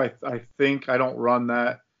too. I think I don't run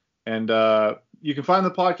that. And you can find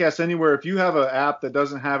the podcast anywhere. If you have an app that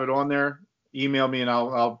doesn't have it on there, email me and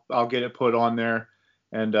I'll get it put on there.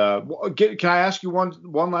 And can I ask you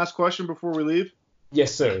one last question before we leave?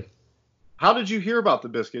 Yes, sir. How did you hear about the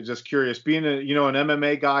Biscuit? Just curious, being an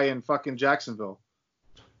MMA guy in fucking Jacksonville.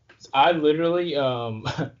 I literally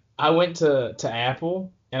I went to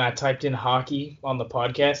Apple and I typed in hockey on the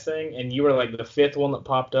podcast thing, and you were like the fifth one that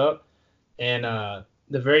popped up. And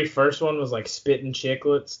the very first one was like Spittin'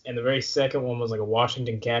 Chicklets, and the very second one was like a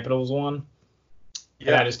Washington Capitals one.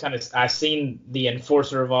 Yeah. And I just I seen the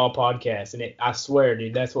Enforcer of All podcast, and I swear,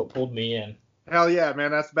 dude, that's what pulled me in. Hell yeah, man,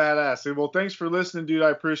 that's badass. Well, thanks for listening, dude. I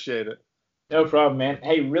appreciate it. No problem, man.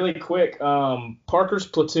 Hey, really quick, Parker's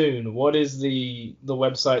Platoon. What is the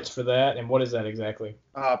websites for that, and what is that exactly?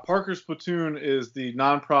 Parker's Platoon is the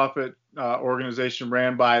nonprofit organization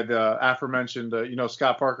ran by the aforementioned,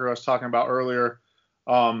 Scott Parker I was talking about earlier.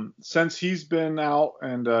 Since he's been out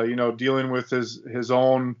and dealing with his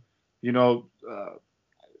own,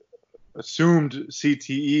 assumed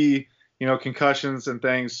CTE, concussions and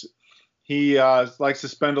things, he likes to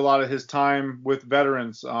spend a lot of his time with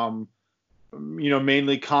veterans.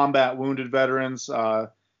 Mainly combat wounded veterans.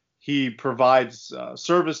 He provides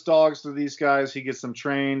service dogs to these guys. He gets them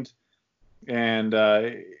trained, and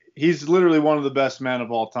he's literally one of the best men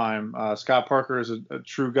of all time. Scott Parker is a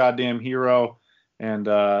true goddamn hero. And,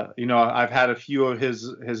 I've had a few of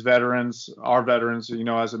his veterans, our veterans,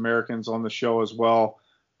 as Americans on the show as well.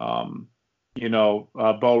 Bo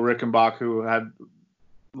Rickenbach, who had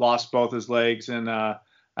lost both his legs in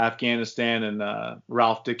Afghanistan, and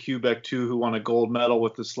Ralph de Kubek, too, who won a gold medal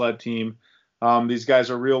with the sled team. These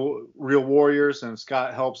guys are real warriors, and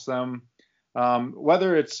Scott helps them.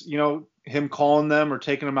 Whether it's, him calling them or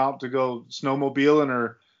taking them out to go snowmobiling,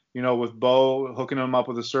 or, with Bo hooking them up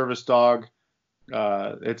with a service dog.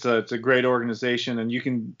 It's a great organization, and you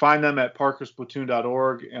can find them at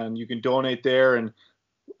parkersplatoon.org, and you can donate there and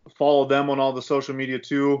follow them on all the social media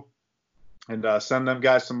too, and send them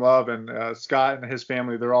guys some love. And Scott and his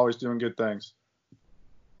family, they're always doing good things.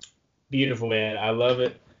 Beautiful, man. I love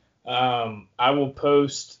it. I will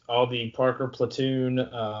post all the Parker Platoon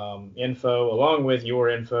info along with your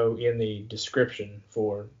info in the description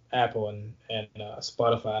for Apple and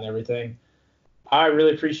Spotify and everything. I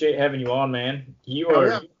really appreciate having you on, man. You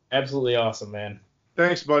are absolutely awesome, man.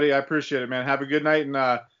 Thanks, buddy. I appreciate it, man. Have a good night, and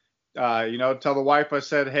tell the wife I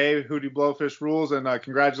said, hey, Hootie Blowfish rules, and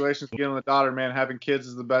congratulations on getting the daughter, man. Having kids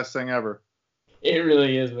is the best thing ever. It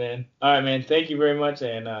really is, man. All right, man. Thank you very much,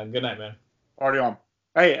 and good night, man. Already on.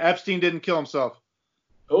 Hey, Epstein didn't kill himself.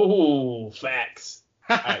 Oh, facts.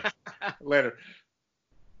 All right. Later.